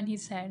use when he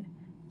said,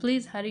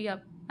 Please hurry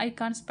up. I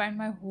can't spend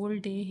my whole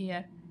day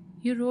here.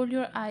 You rolled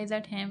your eyes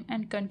at him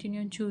and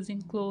continued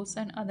choosing clothes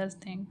and other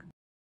things.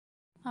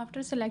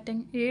 After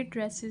selecting 8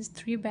 dresses,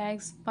 3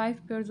 bags,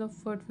 5 pairs of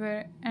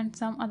footwear, and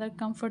some other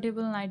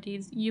comfortable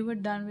nighties, you were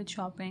done with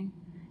shopping.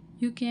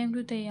 You came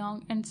to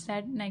Taeyong and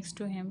sat next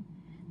to him.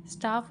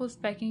 Staff was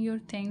packing your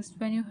things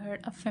when you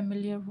heard a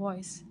familiar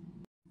voice.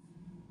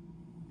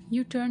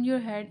 You turned your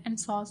head and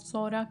saw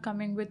Sora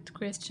coming with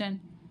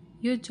Christian.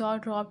 Your jaw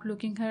dropped,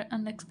 looking her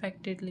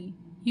unexpectedly.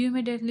 You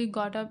immediately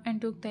got up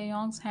and took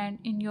Taeyong's hand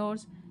in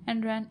yours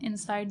and ran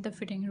inside the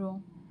fitting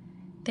room.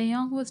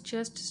 Taeyong was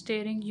just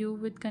staring you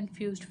with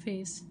confused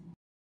face.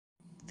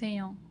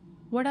 Taeyong,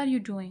 what are you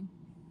doing?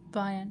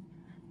 Vian,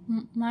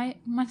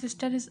 my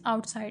sister is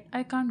outside.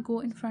 I can't go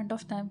in front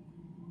of them.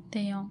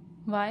 Taeyong,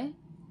 why?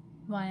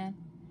 Vian,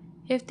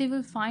 if they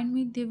will find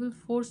me, they will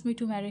force me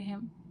to marry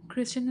him.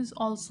 Christian is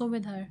also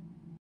with her.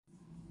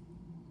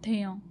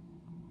 Taeyong,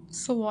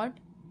 so what?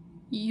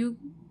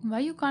 Why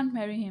you can't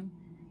marry him?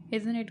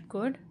 Isn't it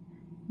good?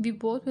 We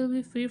both will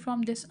be free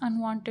from this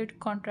unwanted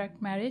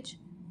contract marriage.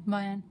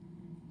 Vian,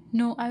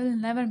 no, I will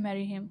never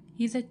marry him.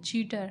 He's a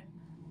cheater.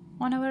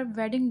 On our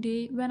wedding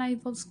day, when I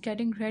was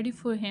getting ready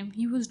for him,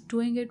 he was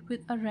doing it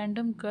with a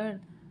random girl.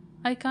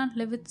 I can't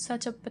live with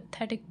such a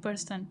pathetic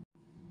person.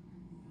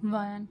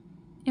 Vian,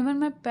 even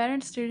my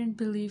parents didn't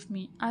believe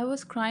me. I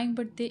was crying,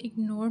 but they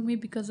ignored me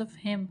because of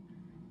him.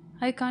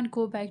 I can't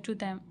go back to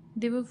them.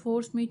 They will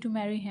force me to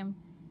marry him.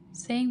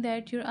 Saying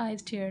that, your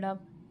eyes teared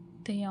up.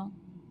 Taeyong,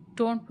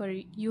 don't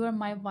worry. You are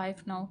my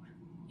wife now.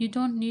 You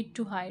don't need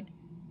to hide.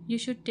 You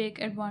should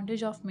take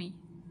advantage of me.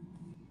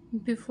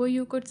 Before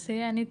you could say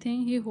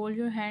anything, he held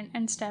your hand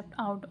and stepped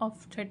out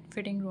of the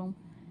fitting room.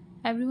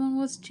 Everyone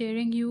was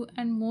cheering you,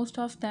 and most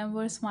of them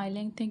were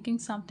smiling, thinking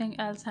something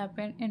else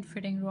happened in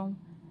fitting room.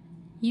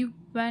 You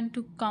went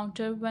to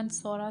counter when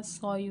Sora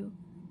saw you.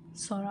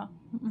 Sora,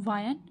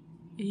 Vian?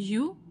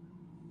 You?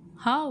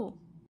 How?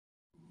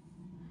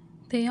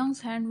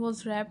 Taeyong's hand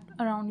was wrapped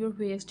around your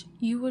waist.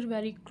 You were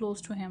very close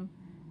to him.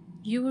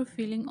 You were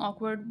feeling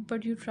awkward,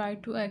 but you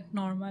tried to act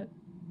normal.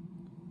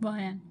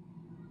 Vian.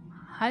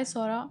 Hi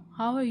Sora,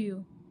 how are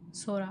you?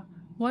 Sora,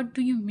 what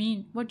do you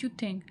mean? What you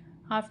think?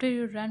 After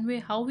your runway,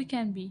 how we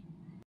can be?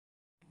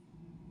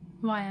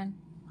 Vian,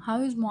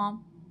 how is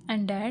mom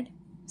and dad?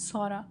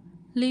 Sora,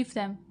 leave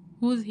them.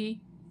 Who's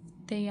he?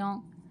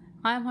 Taeyong,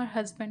 I am her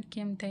husband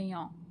Kim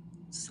Taeyong.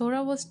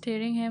 Sora was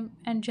staring him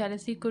and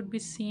jealousy could be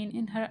seen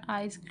in her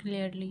eyes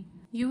clearly.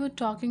 You were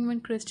talking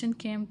when Christian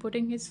came,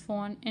 putting his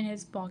phone in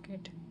his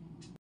pocket.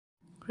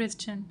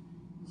 Christian,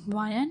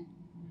 Vian?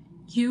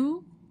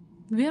 You?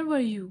 Where were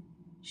you?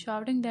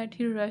 Shouting that,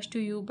 he rushed to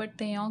you, but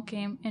Taeyong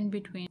came in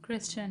between.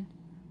 Christian,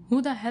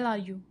 who the hell are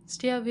you?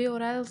 Stay away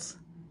or else.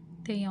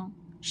 Taeyong,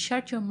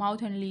 shut your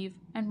mouth and leave.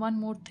 And one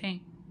more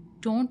thing.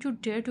 Don't you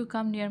dare to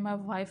come near my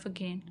wife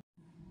again.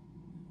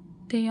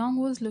 Taeyong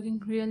was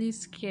looking really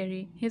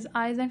scary. His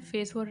eyes and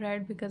face were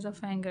red because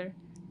of anger.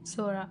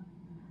 Sora,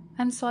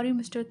 I'm sorry,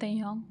 Mr.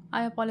 Taehyung.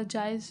 I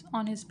apologize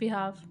on his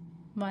behalf.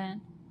 Vayan.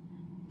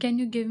 Can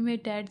you give me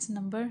dad's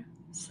number?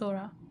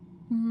 Sora.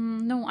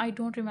 No, I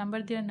don't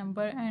remember their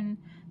number and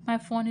my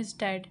phone is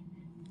dead.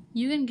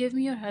 You can give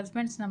me your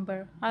husband's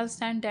number. I'll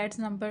send dad's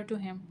number to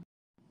him.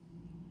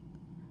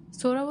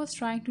 Sora was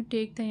trying to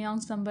take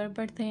Taehyung's number,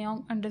 but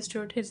Taehyung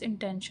understood his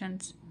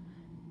intentions.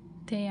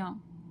 Taehyung.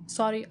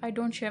 Sorry, I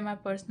don't share my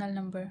personal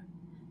number.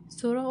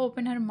 Sora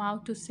opened her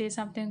mouth to say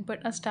something, but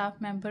a staff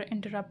member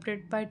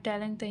interrupted by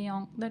telling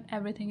Taeyong that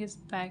everything is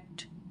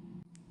packed.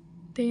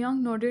 Taeyong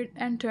nodded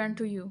and turned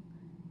to you.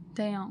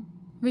 Taeyong,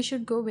 we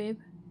should go, babe.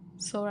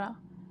 Sora,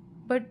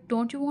 but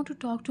don't you want to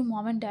talk to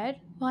mom and dad?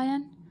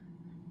 Vayan?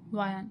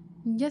 Vayan,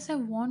 yes, I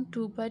want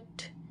to,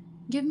 but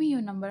give me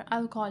your number,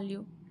 I'll call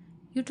you.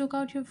 You took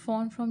out your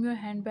phone from your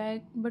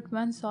handbag, but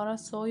when Sora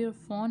saw your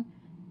phone,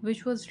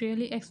 which was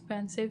really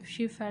expensive,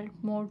 she felt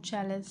more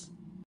jealous.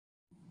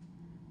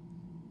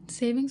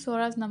 Saving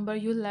Sora's number,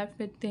 you left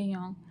with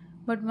Taeyong.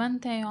 But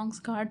when Taeyong's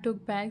car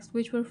took bags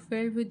which were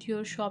filled with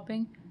your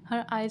shopping,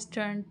 her eyes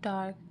turned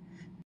dark.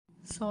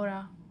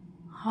 Sora,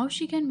 how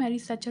she can marry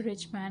such a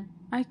rich man?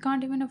 I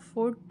can't even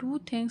afford two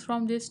things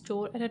from this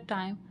store at a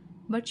time,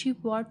 but she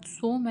bought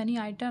so many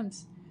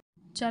items.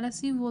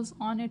 Jealousy was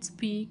on its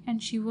peak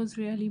and she was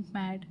really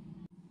mad.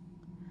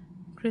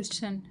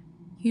 Christian,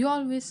 you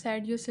always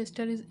said your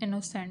sister is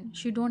innocent.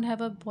 She don't have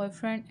a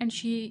boyfriend and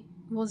she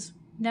was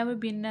never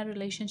been in a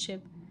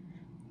relationship.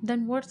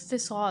 Then what's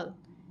this all?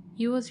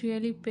 He was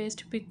really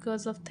pissed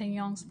because of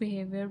Taeyong's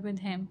behavior with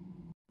him.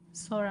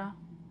 Sora,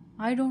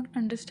 I don't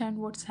understand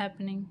what's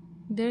happening.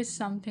 There's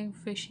something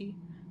fishy.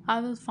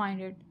 I will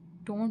find it.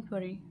 Don't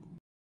worry.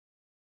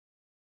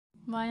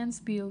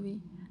 Vayan's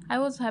POV. I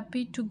was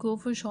happy to go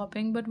for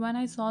shopping, but when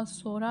I saw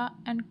Sora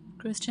and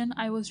Christian,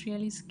 I was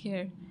really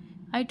scared.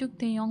 I took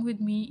Taeyong with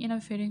me in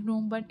a fitting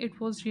room, but it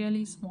was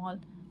really small.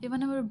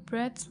 Even our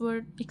breaths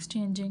were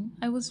exchanging.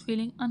 I was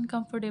feeling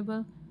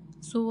uncomfortable.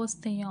 So was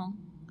Taeyong.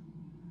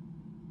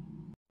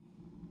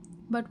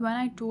 But when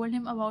I told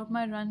him about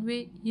my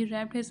runway, he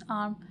wrapped his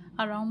arm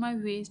around my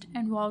waist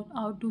and walked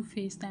out to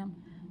face them.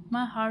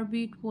 My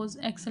heartbeat was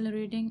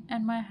accelerating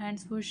and my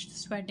hands were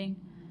sweating.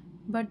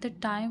 But the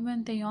time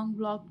when Taeyong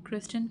blocked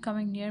Kristen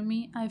coming near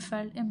me, I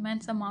felt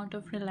immense amount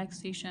of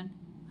relaxation.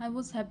 I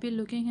was happy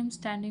looking him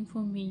standing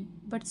for me,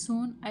 but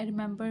soon I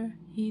remember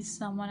he's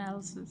someone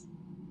else's.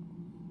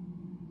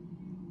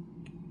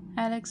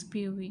 Alex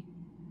POV.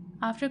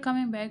 After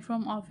coming back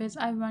from office,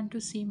 I went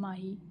to see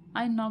Mahi.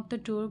 I knocked the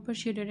door, but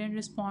she didn't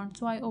respond,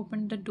 so I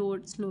opened the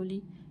door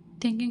slowly,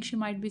 thinking she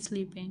might be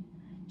sleeping.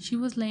 She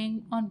was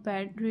laying on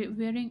bed,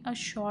 wearing a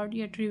short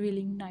yet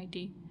revealing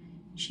nightie.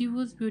 She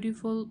was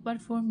beautiful,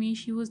 but for me,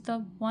 she was the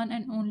one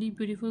and only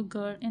beautiful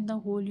girl in the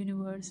whole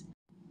universe.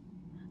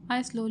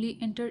 I slowly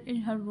entered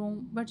in her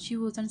room, but she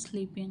wasn't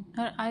sleeping.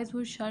 Her eyes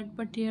were shut,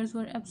 but tears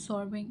were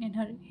absorbing in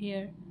her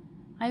hair.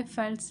 I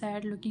felt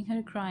sad looking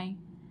her crying.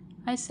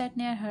 I sat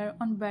near her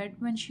on bed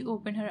when she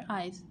opened her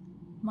eyes.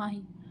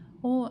 Mahi.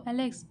 Oh,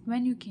 Alex,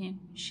 when you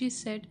came. She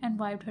said and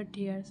wiped her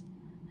tears.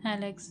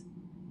 Alex.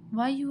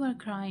 Why you are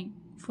crying?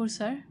 For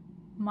sir?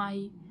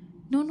 Mahi.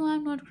 No, no,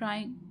 I'm not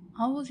crying.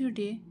 How was your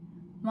day?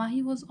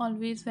 Mahi was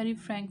always very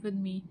frank with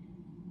me.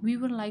 We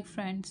were like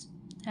friends.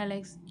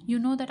 Alex, you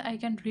know that I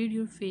can read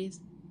your face.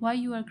 Why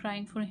you are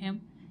crying for him?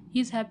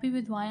 He is happy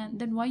with Vayan,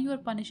 then why you are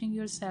punishing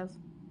yourself?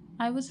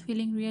 I was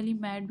feeling really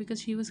mad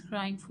because she was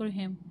crying for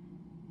him.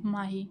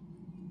 Mahi.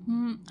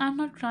 I'm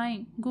not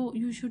crying. Go,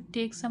 you should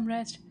take some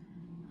rest.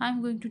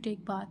 I'm going to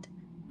take bath.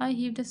 I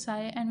heaved a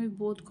sigh and we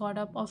both got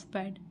up off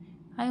bed.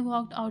 I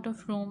walked out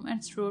of room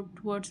and strode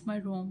towards my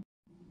room.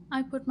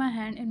 I put my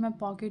hand in my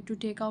pocket to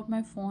take out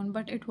my phone,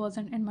 but it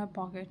wasn't in my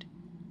pocket.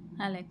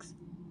 Alex.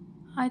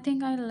 I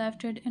think I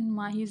left it in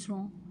Mahi's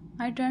room.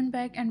 I turned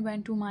back and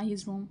went to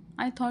Mahi's room.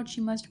 I thought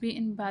she must be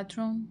in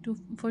bathroom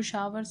for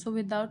shower, so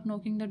without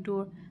knocking the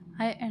door,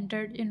 I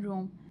entered in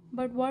room.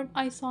 But what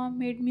I saw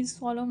made me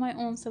swallow my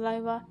own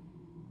saliva.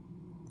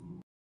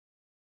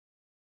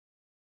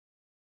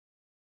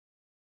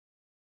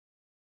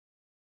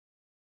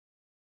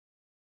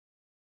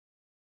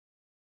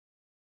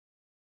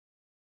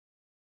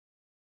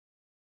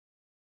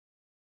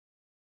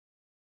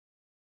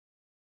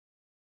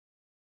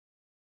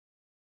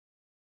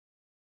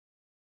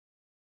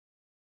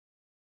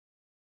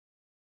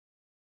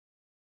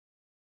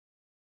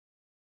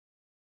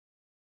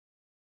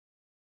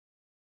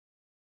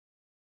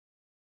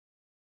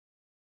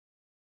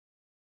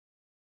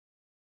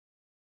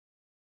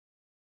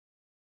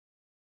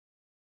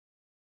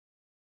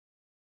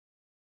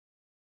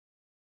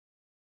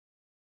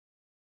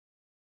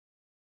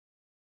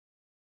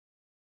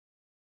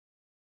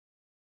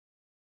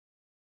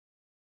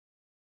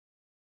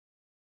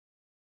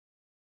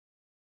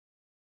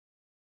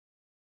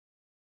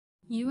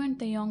 You and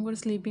Taeyong were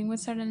sleeping, but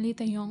suddenly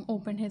Taeyong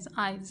opened his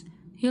eyes.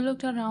 He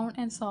looked around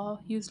and saw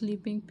you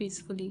sleeping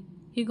peacefully.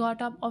 He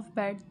got up off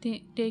bed,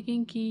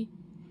 taking key.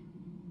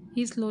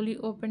 He slowly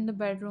opened the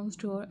bedroom's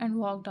door and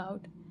walked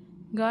out.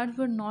 Guards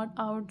were not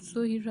out,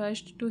 so he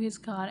rushed to his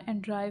car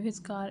and drove his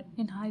car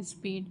in high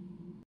speed.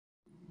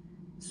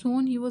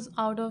 Soon he was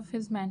out of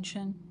his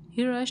mansion.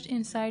 He rushed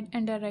inside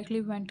and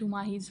directly went to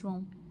Mahi's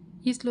room.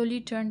 He slowly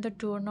turned the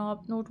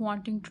doorknob, not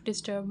wanting to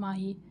disturb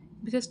Mahi,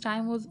 because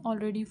time was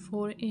already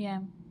 4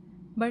 a.m.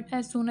 But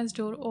as soon as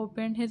door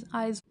opened, his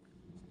eyes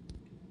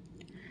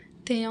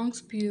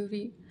Taehyung's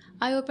POV.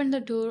 I opened the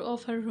door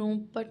of her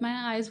room, but my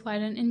eyes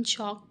widened in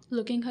shock,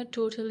 looking her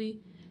totally.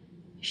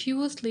 She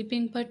was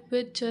sleeping, but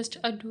with just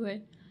a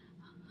duet.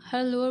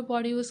 Her lower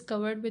body was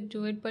covered with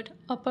duet, but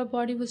upper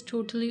body was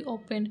totally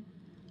open.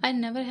 I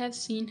never have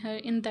seen her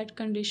in that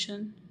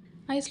condition.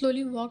 I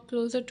slowly walked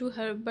closer to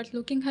her, but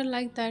looking her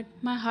like that,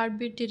 my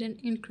heartbeat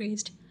didn't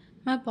increase.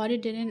 My body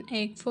didn't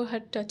ache for her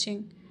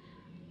touching.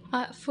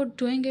 For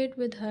doing it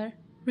with her.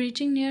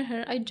 Reaching near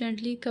her, I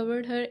gently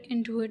covered her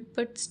into it,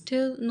 but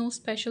still no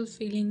special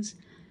feelings.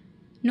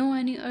 No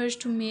any urge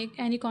to make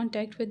any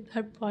contact with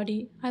her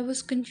body. I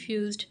was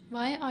confused.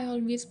 Why I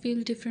always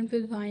feel different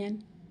with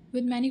Vayan.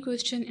 With many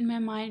questions in my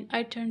mind,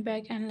 I turned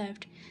back and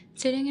left.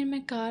 Sitting in my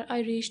car, I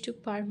reached the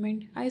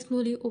apartment. I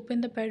slowly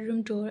opened the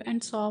bedroom door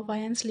and saw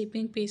Vayan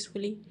sleeping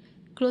peacefully.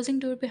 Closing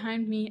door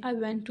behind me, I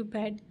went to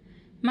bed.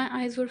 My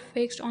eyes were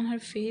fixed on her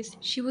face.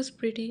 She was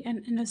pretty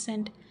and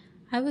innocent.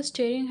 I was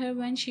staring her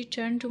when she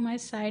turned to my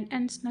side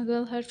and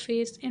snuggled her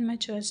face in my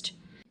chest.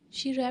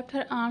 She wrapped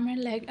her arm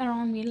and leg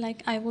around me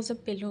like I was a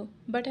pillow,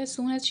 but as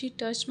soon as she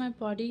touched my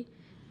body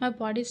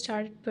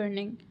started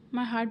burning.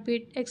 My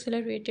heartbeat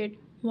accelerated.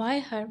 Why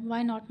her?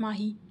 Why not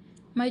Mahi?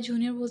 My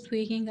junior was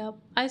waking up.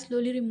 I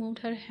slowly removed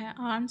her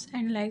arms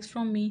and legs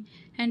from me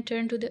and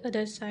turned to the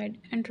other side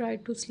and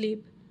tried to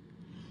sleep.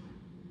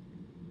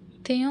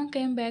 Taeyong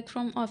came back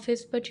from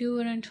office, but you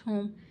weren't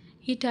home.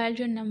 He dialed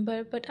your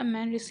number, but a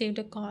man received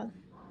a call.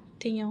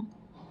 Taeyong,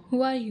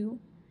 who are you?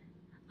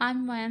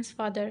 I'm Vayan's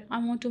father.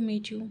 I want to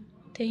meet you.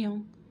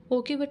 Taehyung.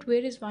 Okay, but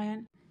where is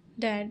Vayan?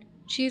 Dad,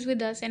 she is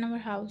with us in our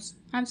house.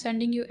 I'm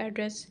sending you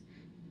address.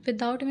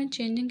 Without even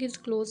changing his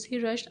clothes, he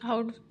rushed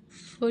out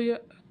for your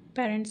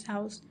parents'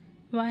 house.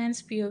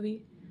 Vayan's POV.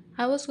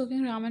 I was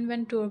cooking ramen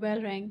when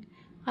doorbell rang.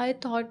 I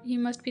thought he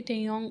must be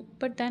Taehyung,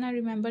 but then I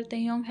remembered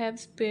Taehyung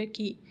has spare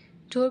key.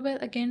 Doorbell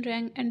again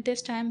rang, and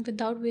this time,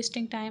 without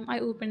wasting time, I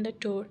opened the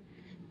door.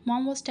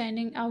 Mom was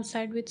standing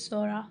outside with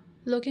Sora.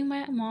 Looking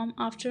my mom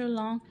after a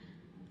long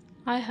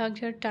I hugged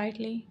her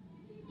tightly.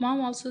 Mom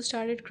also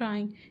started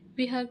crying.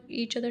 We hugged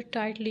each other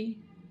tightly.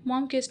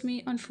 Mom kissed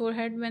me on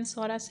forehead when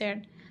Sora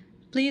said,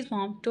 "Please,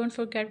 Mom, don't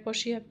forget what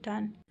she have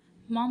done."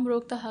 Mom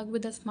broke the hug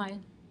with a smile.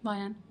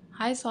 Bayan,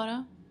 "Hi,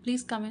 Sora.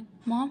 Please come in.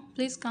 Mom,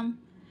 please come."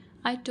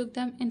 I took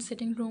them in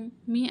sitting room.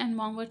 Me and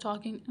Mom were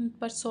talking,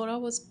 but Sora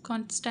was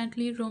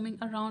constantly roaming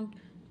around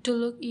to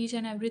look each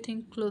and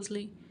everything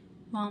closely.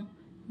 Mom,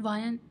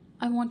 Bayan,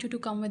 I want you to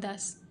come with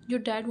us. Your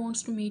dad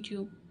wants to meet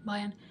you.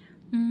 Bayan,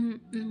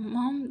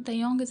 Mom,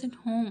 Taeyong isn't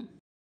home.